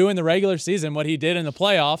Pena can do in the regular season what he did in the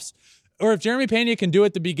playoffs, or if Jeremy Pena can do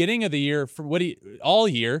at the beginning of the year for all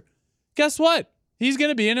year, guess what? He's going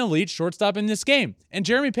to be an elite shortstop in this game. And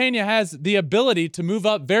Jeremy Pena has the ability to move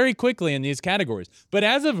up very quickly in these categories. But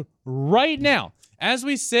as of right now, as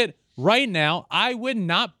we sit right now, I would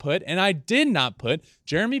not put, and I did not put,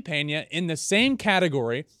 Jeremy Pena in the same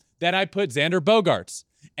category that I put Xander Bogaerts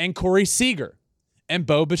and Corey Seager and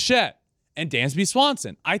Bo Bichette and Dansby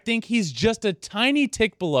Swanson. I think he's just a tiny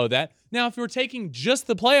tick below that. Now, if we're taking just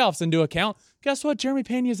the playoffs into account, guess what? Jeremy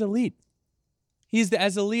Pena is elite. He's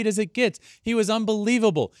as elite as it gets. He was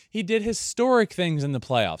unbelievable. He did historic things in the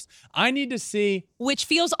playoffs. I need to see... Which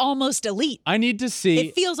feels almost elite. I need to see...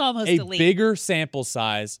 It feels almost a elite. bigger sample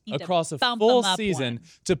size across a full season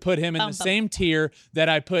to put him in the same tier that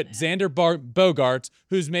I put Xander Bogaerts,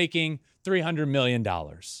 who's making $300 million.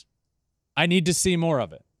 I need to see more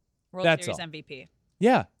of it. World Series MVP.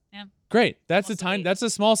 Yeah. Yeah. Great. That's a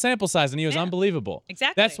small sample size, and he was unbelievable.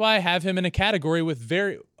 Exactly. That's why I have him in a category with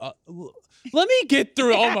very... let me get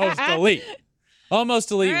through almost elite. Almost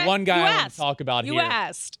elite. Right. One guy I want to talk about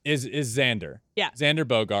here is Xander. Yeah. Xander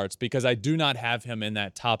Bogaerts, because I do not have him in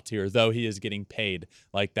that top tier, though he is getting paid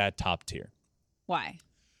like that top tier. Why?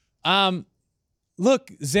 Look,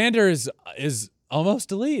 Xander is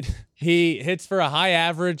almost elite. He hits for a high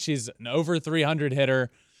average. He's an over 300 hitter.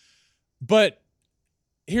 But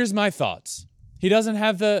here's my thoughts. He doesn't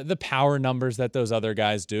have the power numbers that those other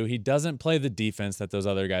guys do. He doesn't play the defense that those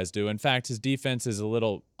other guys do. In fact, his defense is a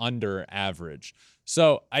little under average.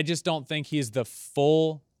 So I just don't think he's the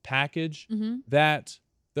full package that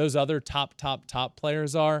those other top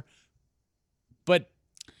players are. But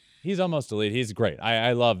he's almost elite. He's great.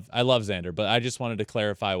 I love Xander, but I just wanted to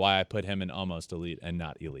clarify why I put him in almost elite and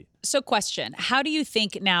not elite. So question, how do you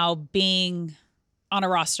think now being on a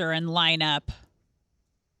roster and lineup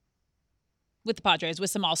with the Padres,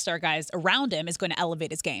 with some all-star guys around him, is going to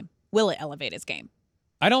elevate his game? will it elevate his game?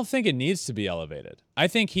 I don't think it needs to be elevated. I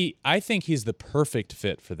think he's the perfect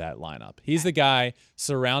fit for that lineup. He's the guy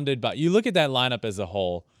surrounded by. You look at that lineup as a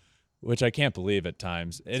whole, which I can't believe at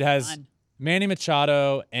times. It has fun. Manny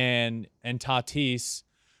Machado and Tatis,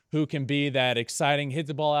 who can be that exciting, hit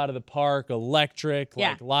the ball out of the park, electric,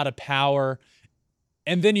 like a lot of power.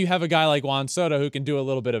 And then you have a guy like Juan Soto who can do a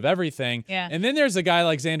little bit of everything. Yeah. And then there's a guy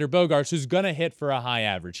like Xander Bogaerts who's going to hit for a high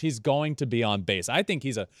average. He's going to be on base. I think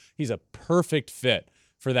he's a perfect fit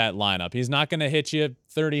for that lineup. He's not going to hit you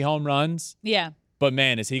 30 home runs. Yeah. But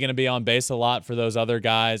man, is he going to be on base a lot for those other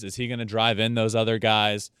guys? Is he going to drive in those other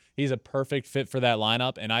guys? He's a perfect fit for that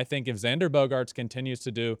lineup. And I think if Xander Bogaerts continues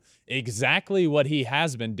to do exactly what he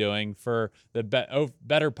has been doing for the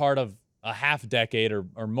better part of a half decade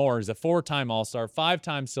or more, he's a 4-time All-Star,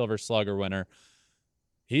 5-time Silver Slugger winner.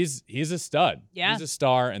 He's a stud. Yeah. He's a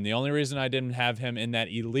star, and the only reason I didn't have him in that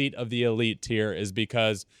elite of the elite tier is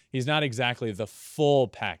because he's not exactly the full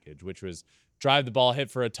package, which was drive the ball, hit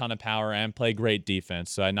for a ton of power, and play great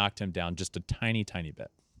defense. So I knocked him down just a tiny, tiny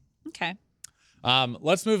bit. Okay.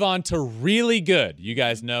 Let's move on to really good. You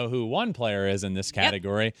guys know who one player is in this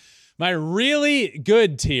category. Yep. My really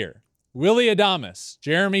good tier: Willy Adames,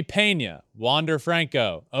 Jeremy Pena, Wander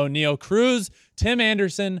Franco, O'Neal Cruz, Tim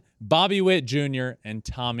Anderson, Bobby Witt Jr., and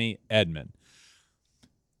Tommy Edman.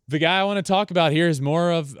 The guy I want to talk about here is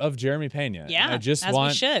more of Jeremy Pena. Yeah,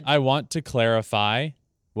 and I want to clarify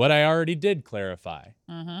what I already did clarify.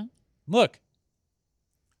 Mm-hmm. Look,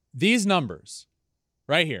 these numbers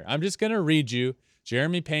right here. I'm just going to read you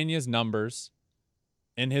Jeremy Pena's numbers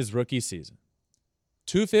in his rookie season.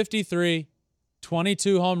 253,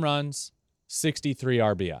 22 home runs, 63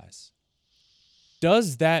 RBIs.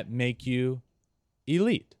 Does that make you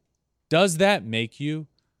elite? Does that make you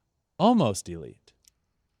almost elite?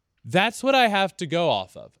 That's what I have to go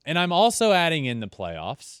off of. And I'm also adding in the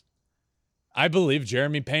playoffs. I believe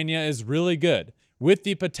Jeremy Pena is really good, with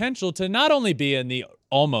the potential to not only be in the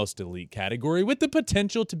almost elite category, with the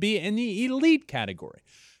potential to be in the elite category.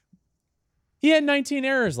 He had 19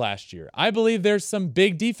 errors last year. I believe there's some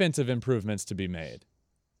big defensive improvements to be made.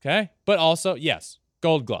 Okay? But also, yes,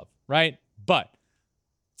 Gold Glove, right? But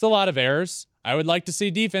it's a lot of errors. I would like to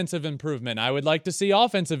see defensive improvement. I would like to see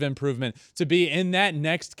offensive improvement to be in that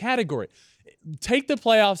next category. Take the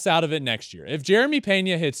playoffs out of it next year. If Jeremy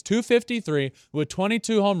Pena hits 253 with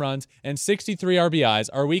 22 home runs and 63 RBIs,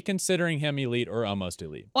 are we considering him elite or almost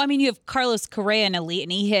elite? Well, I mean, you have Carlos Correa in elite,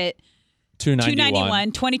 and he hit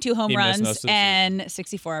 291, 22 home runs, and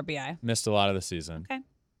 64 RBI. Missed a lot of the season. Okay.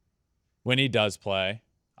 When he does play,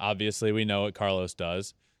 obviously we know what Carlos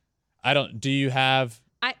does. Do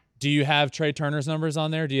you have Trey Turner's numbers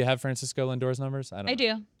on there? Do you have Francisco Lindor's numbers? I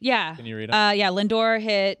do. Yeah. Can you read them? Yeah. Lindor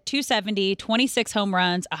hit 270, 26 home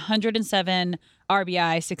runs, 107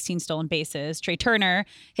 RBI, 16 stolen bases. Trey Turner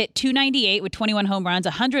hit 298 with 21 home runs,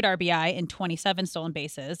 100 RBI, and 27 stolen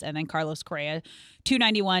bases. And then Carlos Correa,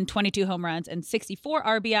 291, 22 home runs, and 64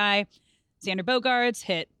 RBI. Xander Bogaerts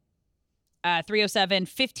hit 307,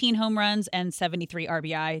 15 home runs, and 73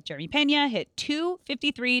 RBI. Jeremy Pena hit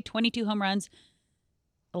 253, 22 home runs,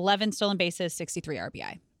 11 stolen bases, 63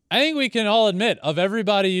 RBI. I think we can all admit, of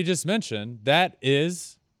everybody you just mentioned, that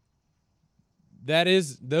is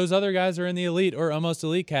those other guys are in the elite or almost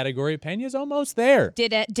elite category. Pena's almost there.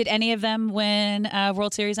 Did any of them win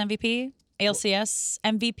World Series MVP, ALCS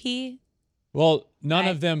MVP? Well, none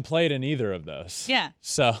of them played in either of those. Yeah.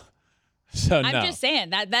 So I'm just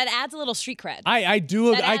saying that adds a little street cred. I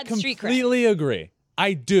do. I completely agree.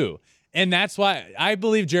 I do. And that's why I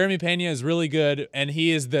believe Jeremy Pena is really good, and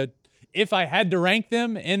he is if I had to rank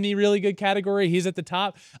them in the really good category, he's at the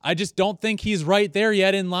top. I just don't think he's right there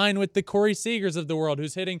yet in line with the Corey Seagers of the world,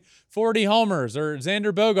 who's hitting 40 homers, or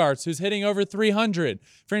Xander Bogaerts, who's hitting over 300.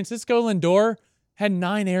 Francisco Lindor had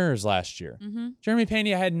 9 errors last year. Mm-hmm. Jeremy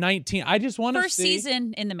Pena had 19. I just want to see. First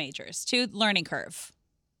season in the majors, too, learning curve.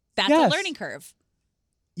 That's a learning curve.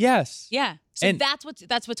 Yes. Yeah. So that's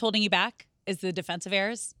what's holding you back is the defensive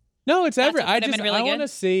errors? No, it's I want to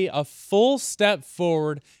see a full step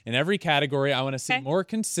forward in every category. I want to see more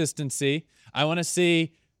consistency. I want to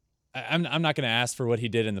see. I'm not going to ask for what he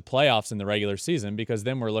did in the playoffs in the regular season, because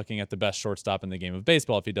then we're looking at the best shortstop in the game of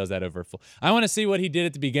baseball if he does that over full. I want to see what he did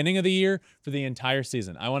at the beginning of the year for the entire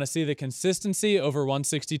season. I want to see the consistency over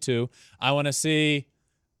 162. I want to see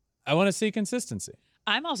consistency.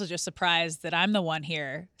 I'm also just surprised that I'm the one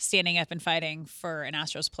here standing up and fighting for an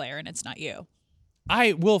Astros player, and it's not you.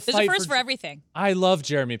 I will fight. There's a first for everything. I love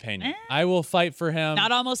Jeremy Pena. I will fight for him.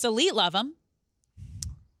 Not almost elite, love him.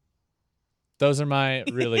 Those are my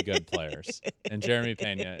really good players, and Jeremy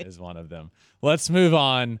Pena is one of them. Let's move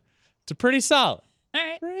on to pretty solid. All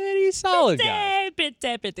right. Pretty solid guy.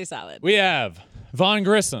 Pretty solid. We have Vaughn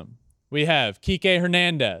Grissom. We have Kike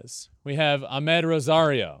Hernandez. We have Ahmed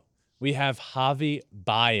Rosario. We have Javi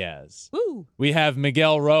Baez. Woo. We have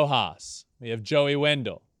Miguel Rojas. We have Joey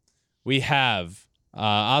Wendell. We have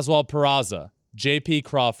Oswald Peraza, J.P.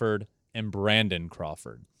 Crawford, and Brandon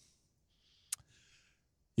Crawford.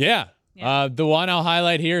 Yeah. The one I'll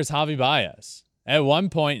highlight here is Javi Baez. At one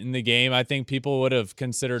point in the game, I think people would have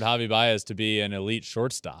considered Javi Baez to be an elite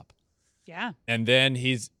shortstop. Yeah. And then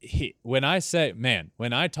when I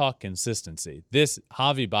talk consistency, this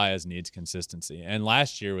Javi Baez needs consistency. And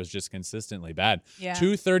last year was just consistently bad. Yeah.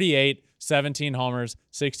 238, 17 homers,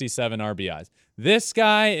 67 RBIs. This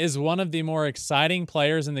guy is one of the more exciting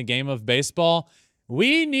players in the game of baseball.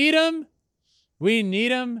 We need him. We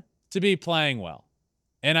need him to be playing well.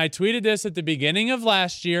 And I tweeted this at the beginning of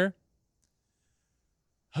last year.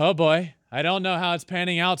 Oh boy, I don't know how it's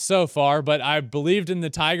panning out so far, but I believed in the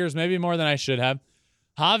Tigers maybe more than I should have.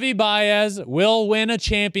 Javi Baez will win a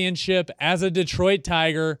championship as a Detroit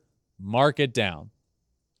Tiger. Mark it down.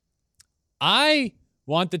 I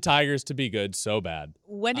want the Tigers to be good so bad.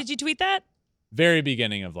 When did you tweet that? Very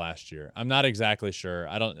beginning of last year. I'm not exactly sure.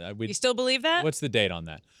 You still believe that? What's the date on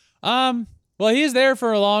that? Well, he's there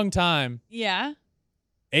for a long time. Yeah.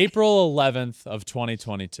 April 11th of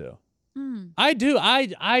 2022. I do.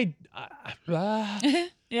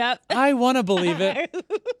 Yeah. I want to believe it.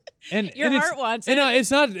 And Your heart wants it.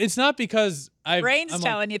 It's not because Brain's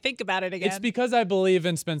telling you think about it again. It's because I believe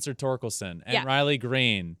in Spencer Torkelson and Riley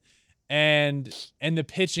Green and the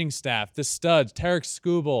pitching staff, the studs, Tarek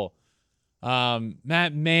Skubal,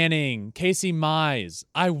 Matt Manning, Casey Mize.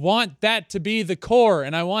 I want that to be the core,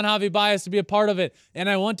 and I want Javi Baez to be a part of it, and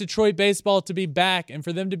I want Detroit baseball to be back and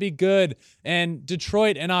for them to be good. And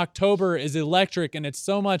Detroit in October is electric, and it's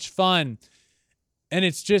so much fun. And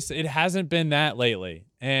it hasn't been that lately.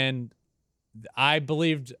 And I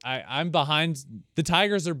believed I'm behind. The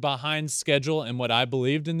Tigers are behind schedule in what I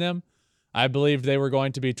believed in them. I believed they were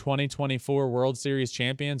going to be 2024 World Series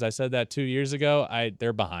champions. I said that 2 years ago.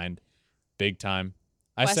 They're behind. Big time.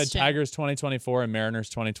 I said Tigers 2024 and Mariners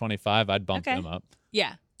 2025. I'd bump them up.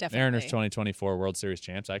 Yeah, definitely. Mariners 2024 World Series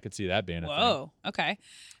champs. I could see that being a thing. Whoa. Okay.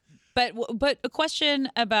 But a question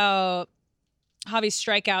about Javi's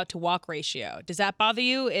strikeout to walk ratio. Does that bother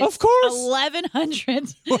you? It's of course. 1,100.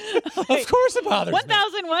 Of course it bothers me.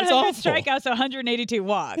 1,100 strikeouts, 182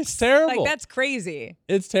 walks. It's terrible. Like, that's crazy.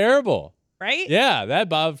 It's terrible. Right? Yeah,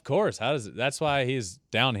 of course. That's why he's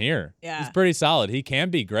down here. Yeah. He's pretty solid. He can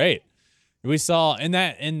be great. We saw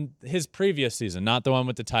in his previous season, not the one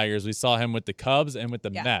with the Tigers, we saw him with the Cubs and with the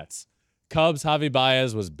Mets. Cubs, Javi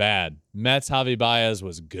Baez was bad. Mets, Javi Baez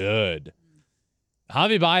was good.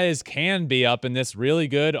 Javi Baez can be up in this really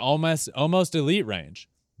good, almost elite range.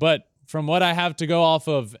 But from what I have to go off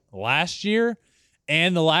of last year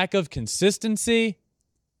and the lack of consistency,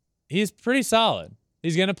 he's pretty solid.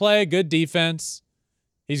 He's going to play a good defense.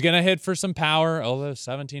 He's going to hit for some power, although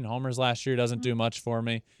 17 homers last year doesn't do much for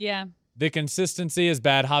me. Yeah. The consistency is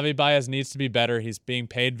bad. Javi Baez needs to be better. He's being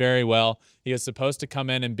paid very well. He is supposed to come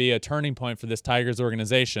in and be a turning point for this Tigers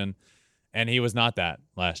organization, and he was not that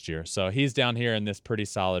last year. So he's down here in this pretty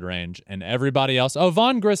solid range. And everybody else,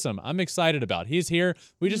 Vaughn Grissom, I'm excited about. He's here.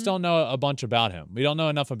 We just don't know a bunch about him. We don't know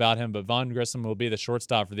enough about him, but Vaughn Grissom will be the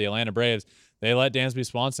shortstop for the Atlanta Braves. They let Dansby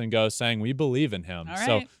Swanson go, saying we believe in him. All right.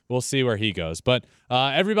 So we'll see where he goes. But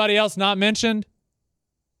everybody else not mentioned,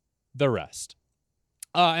 the rest.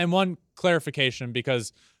 And one clarification,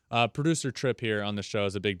 because producer Tripp here on the show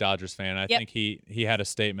is a big Dodgers fan. I think he had a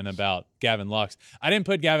statement about Gavin Lux. I didn't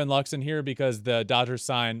put Gavin Lux in here because the Dodgers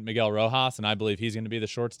signed Miguel Rojas, and I believe he's going to be the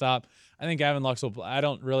shortstop. I think Gavin Lux I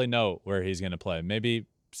don't really know where he's going to play. Maybe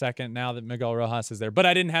second now that Miguel Rojas is there. But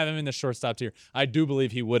I didn't have him in the shortstop tier. I do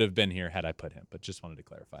believe he would have been here had I put him, but just wanted to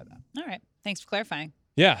clarify that. All right. Thanks for clarifying.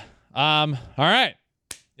 Yeah. All right.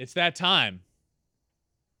 It's that time.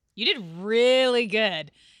 You did really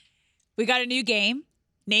good. We got a new game.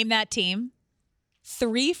 Name that team.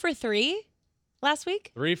 3 for 3 last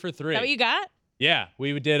week. 3 for 3. Is that what you got? Yeah,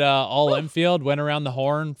 we did all infield, went around the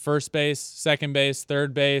horn, first base, second base,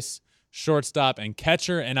 third base, shortstop, and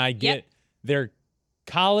catcher. And I get their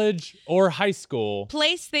college or high school.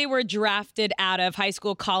 Place they were drafted out of, high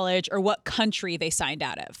school, college, or what country they signed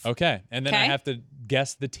out of. Okay, and then I have to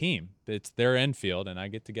guess the team. It's their infield, and I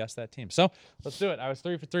get to guess that team. So let's do it. I was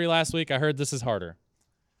 3 for 3 last week. I heard this is harder.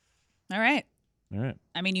 All right. All right.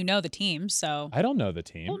 I mean, you know the team, so. I don't know the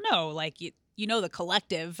team. Well, no, like you know the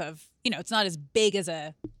collective of, it's not as big as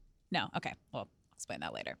a. No, okay. Well, I'll explain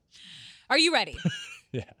that later. Are you ready?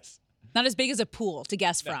 Yes. Not as big as a pool to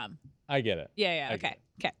guess from. I get it. Yeah. I Okay.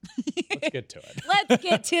 get Okay. Let's get to it. Let's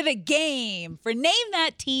get to the game. For Name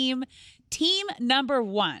That Team, team number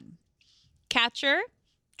 1. Catcher,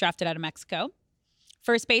 drafted out of Mexico.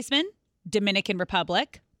 First baseman, Dominican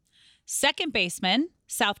Republic. Second baseman,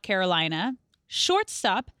 South Carolina.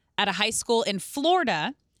 Shortstop, at a high school in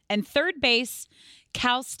Florida. And third base,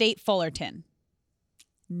 Cal State Fullerton.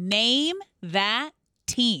 Name that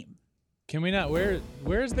team. Can we not?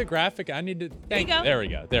 Where's the graphic? I need to. There you go.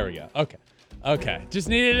 There we go. Okay. Just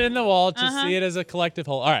need it in the wall. Just see it as a collective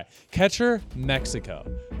whole. All right. Catcher, Mexico.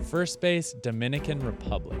 First base, Dominican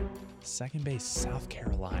Republic. Second base, South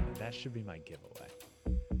Carolina. That should be my giveaway.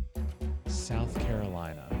 South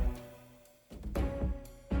Carolina.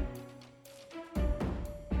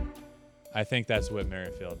 I think that's Whit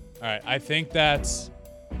Merrifield. All right. I think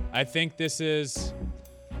this is.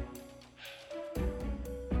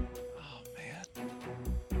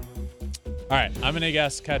 All right, I'm going to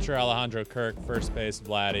guess catcher Alejandro Kirk, first base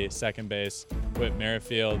Vladdy, second base Whit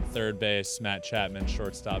Merrifield, third base Matt Chapman,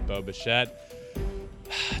 shortstop Bo Bichette.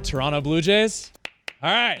 Toronto Blue Jays.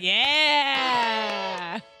 All right.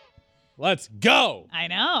 Yeah. Let's go. I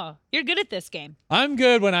know. You're good at this game. I'm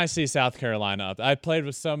good when I see South Carolina up. I played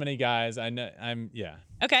with so many guys. Yeah.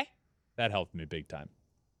 Okay. That helped me big time.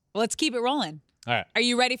 Well, let's keep it rolling. All right. Are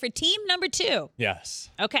you ready for team number 2? Yes.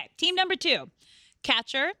 Okay, team number 2.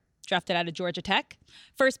 Catcher, drafted out of Georgia Tech.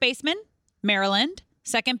 First baseman, Maryland.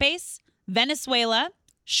 Second base, Venezuela.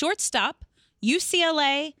 Shortstop,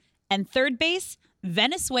 UCLA. And third base,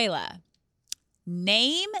 Venezuela.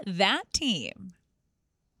 Name that team.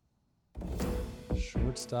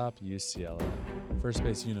 Shortstop, UCLA. First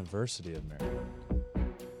base, University of Maryland.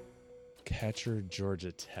 Catcher,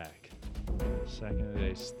 Georgia Tech. Second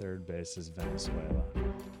base, third base is Venezuela.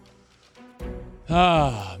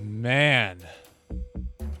 Oh, man.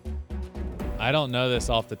 I don't know this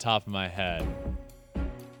off the top of my head.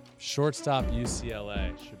 Shortstop,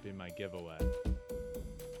 UCLA should be my giveaway.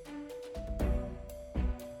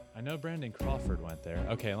 I know Brandon Crawford went there.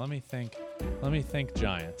 Okay, let me think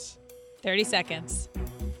Giants. 30 seconds.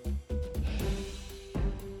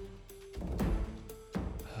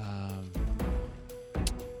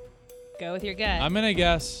 Go with your gut. I'm gonna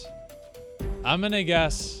guess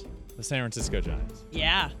the San Francisco Giants.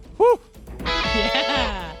 Yeah. Woo!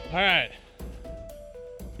 Yeah. All right.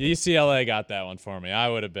 UCLA got that one for me. I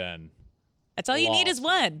would have been. That's all you need is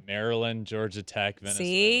one. Maryland, Georgia Tech, Venezuela.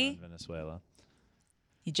 See? Venezuela.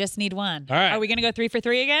 You just need one. All right. Are we going to go 3 for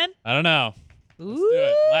 3 again? I don't know. Ooh. Let's do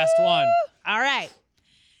it. Last one. All right.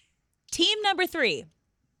 Team number 3.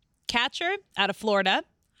 Catcher out of Florida.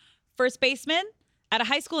 First baseman at a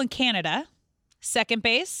high school in Canada. Second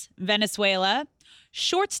base, Venezuela.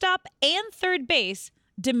 Shortstop and third base,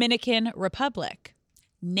 Dominican Republic.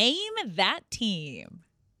 Name that team.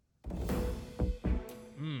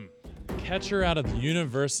 Catcher out of the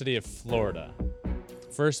University of Florida.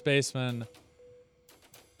 First baseman,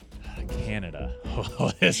 Canada.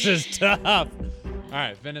 Oh, this is tough. All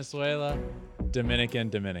right, Venezuela,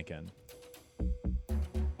 Dominican.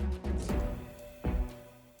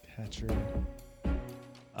 Catcher.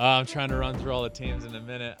 Oh, I'm trying to run through all the teams in a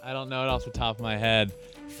minute. I don't know it off the top of my head.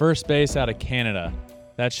 First base out of Canada.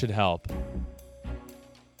 That should help.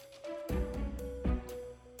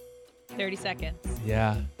 30 seconds.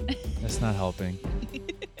 Yeah, that's not helping.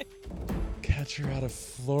 Catcher out of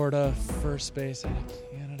Florida, first base out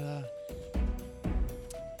of Canada.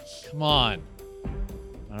 Come on.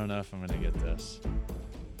 I don't know if I'm going to get this.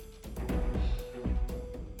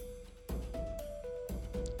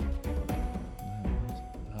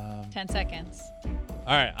 10 seconds.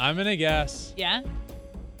 All right, I'm going to guess. Yeah?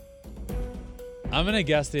 I'm going to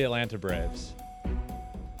guess the Atlanta Braves.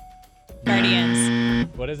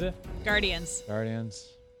 Guardians. What is it? Guardians. Guardians.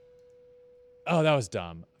 Oh, that was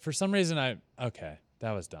dumb. For some reason, okay,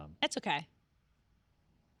 that was dumb. That's okay.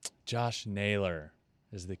 Josh Naylor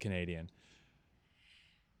is the Canadian.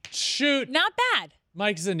 Shoot. Not bad.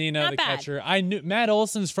 Mike Zunino, Not the bad. catcher. I knew Matt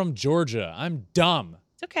Olson's from Georgia. I'm dumb.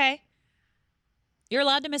 It's okay. You're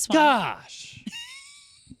allowed to miss one. Gosh.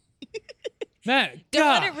 Matt, Don't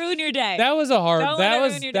gosh. let it ruin your day. That was a hard. Don't That let it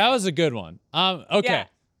was ruin your that day. was a good one. Okay. Yeah.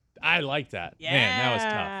 I like that. Yeah. Man, that was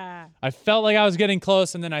tough. I felt like I was getting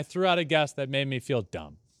close, and then I threw out a guess that made me feel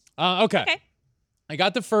dumb. Okay. I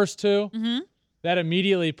got the first two. Mm-hmm. That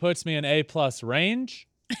immediately puts me in A+ range.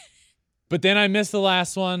 But then I missed the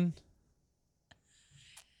last one.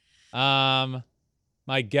 My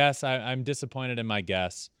guess, I'm disappointed in my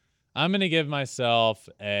guess. I'm going to give myself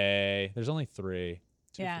there's only 3.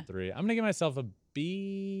 2 Yeah. for 3. I'm going to give myself a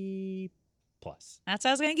B+. That's what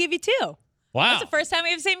I was going to give you too. Wow. That's the first time we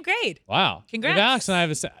have the same grade. Wow. Congrats. If Alex and I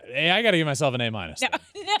have hey, I got to give myself an A-. No.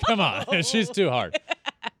 Come on. She's too hard.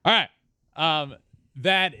 All right.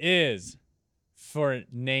 That is for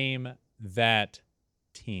Name That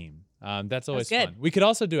Team. That's always fun. We could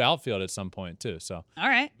also do outfield at some point too. So, all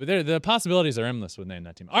right. But the possibilities are endless with Name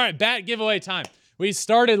That Team. All right, bat giveaway time. We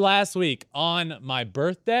started last week on my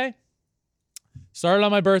birthday.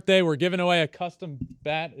 We're giving away a custom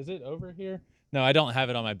bat. Is it over here? No, I don't have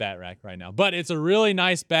it on my bat rack right now. But it's a really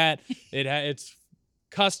nice bat. It's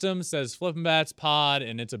custom, says Flippin' Bats Pod,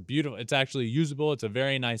 and it's actually usable. It's a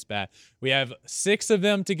very nice bat. We have 6 of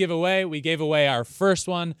them to give away. We gave away our first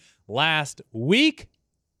one last week.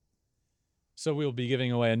 So we will be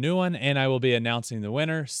giving away a new one, and I will be announcing the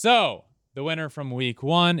winner. So the winner from week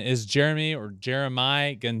 1 is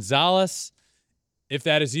Jeremiah Gonzalez. If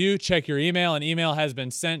that is you, check your email. An email has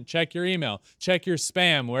been sent. Check your email. Check your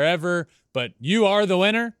spam, wherever. But you are the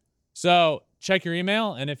winner. So check your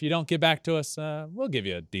email, and if you don't get back to us, we'll give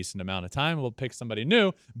you a decent amount of time. We'll pick somebody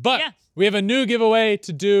new. But we have a new giveaway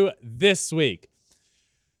to do this week.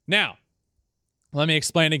 Now, let me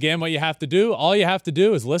explain again what you have to do. All you have to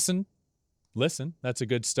do is listen. Listen, that's a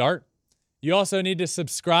good start. You also need to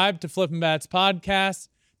subscribe to Flippin' Bats Podcast.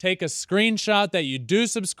 Take a screenshot that you do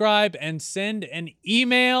subscribe and send an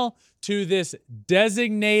email to this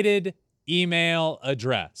designated email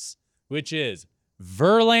address, which is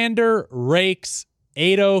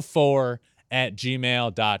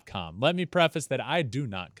verlanderrakes804@gmail.com. Let me preface that I do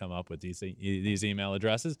not come up with these email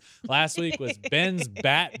addresses. Last week was Ben's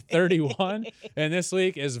Bat31, and this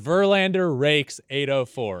week is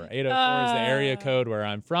verlanderrakes804. 804 is the area code where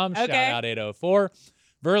I'm from. Okay. Shout out 804.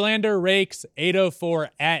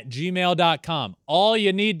 verlanderrakes804@gmail.com. All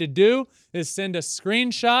you need to do is send a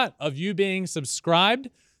screenshot of you being subscribed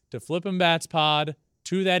to Flippin' Bats Pod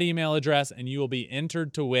to that email address, and you will be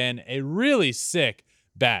entered to win a really sick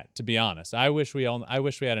bat, to be honest. I wish we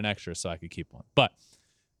had an extra so I could keep one. But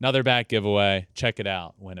another bat giveaway. Check it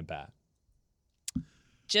out. Win a bat.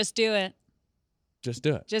 Just do it. Just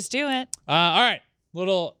do it. Just do it. All right.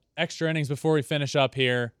 Little extra innings before we finish up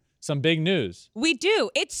here. Some big news. We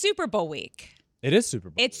do. It's Super Bowl week. It is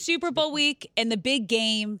Super Bowl It's week. Super Bowl week, and the big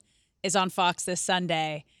game is on Fox this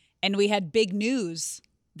Sunday. And we had big news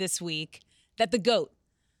this week that the GOAT,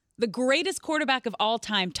 the greatest quarterback of all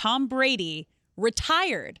time, Tom Brady,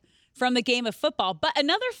 retired from the game of football. But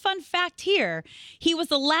another fun fact here, he was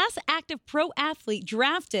the last active pro athlete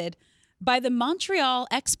drafted by the Montreal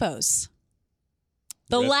Expos.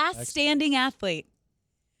 The last standing athlete.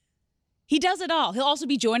 He does it all. He'll also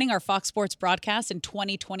be joining our Fox Sports broadcast in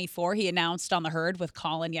 2024. He announced on The Herd with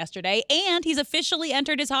Colin yesterday, and he's officially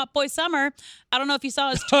entered his Hot Boy Summer. I don't know if you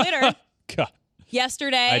saw his Twitter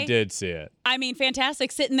yesterday. I did see it. I mean,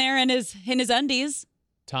 fantastic, sitting there in his undies.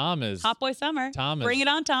 Tom is Hot Boy Summer. Bring it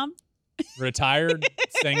on, Tom. Retired,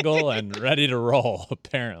 single, and ready to roll,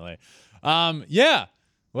 apparently. Yeah.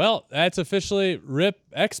 Well, that's officially RIP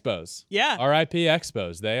Expos. Yeah. RIP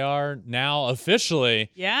Expos. They are now officially.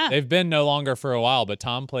 Yeah. They've been no longer for a while, but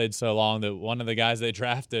Tom played so long that one of the guys they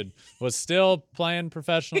drafted was still playing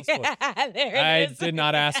professional sports. I did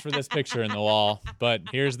not ask for this picture in the wall, but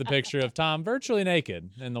here's the picture of Tom virtually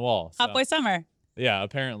naked in the wall. Hot Boy Summer. Yeah,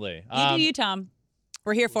 apparently. You do you, Tom.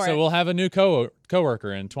 We're here for it. So we'll have a new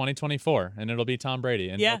coworker in 2024, and it'll be Tom Brady,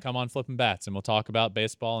 and he'll come on Flippin' Bats, and we'll talk about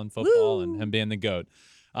baseball and football and him being the GOAT.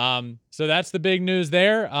 So that's the big news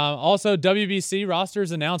there. Also, WBC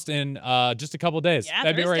rosters announced in just a couple days,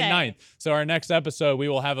 February Thursday. 9th. So our next episode, we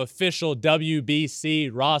will have official WBC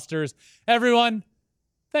rosters. Everyone,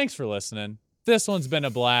 thanks for listening. This one's been a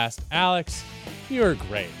blast. Alex, you were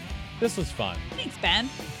great. This was fun. Thanks, Ben.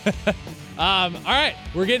 All right,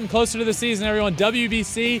 we're getting closer to the season, everyone.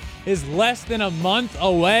 WBC is less than a month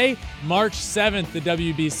away. March 7th, the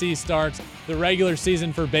WBC starts. The regular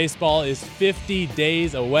season for baseball is 50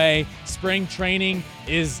 days away. Spring training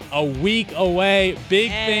is a week away. Big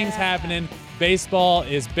things happening. Baseball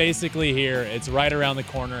is basically here. It's right around the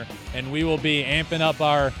corner, and we will be amping up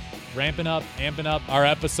our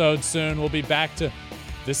episodes soon. We'll be back to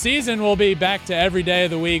the season. Will be back to every day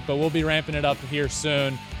of the week, but we'll be ramping it up here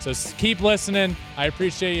soon. So keep listening. I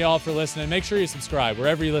appreciate you all for listening. Make sure you subscribe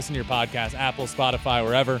wherever you listen to your podcast, Apple, Spotify,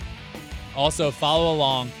 wherever. Also, follow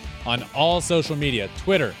along on all social media,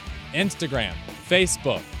 Twitter, Instagram,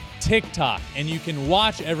 Facebook, TikTok, and you can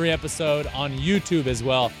watch every episode on YouTube as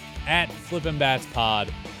well at Flippin' Bats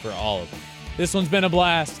Pod for all of them. This one's been a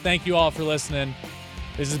blast. Thank you all for listening.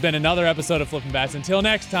 This has been another episode of Flippin' Bats. Until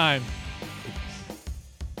next time,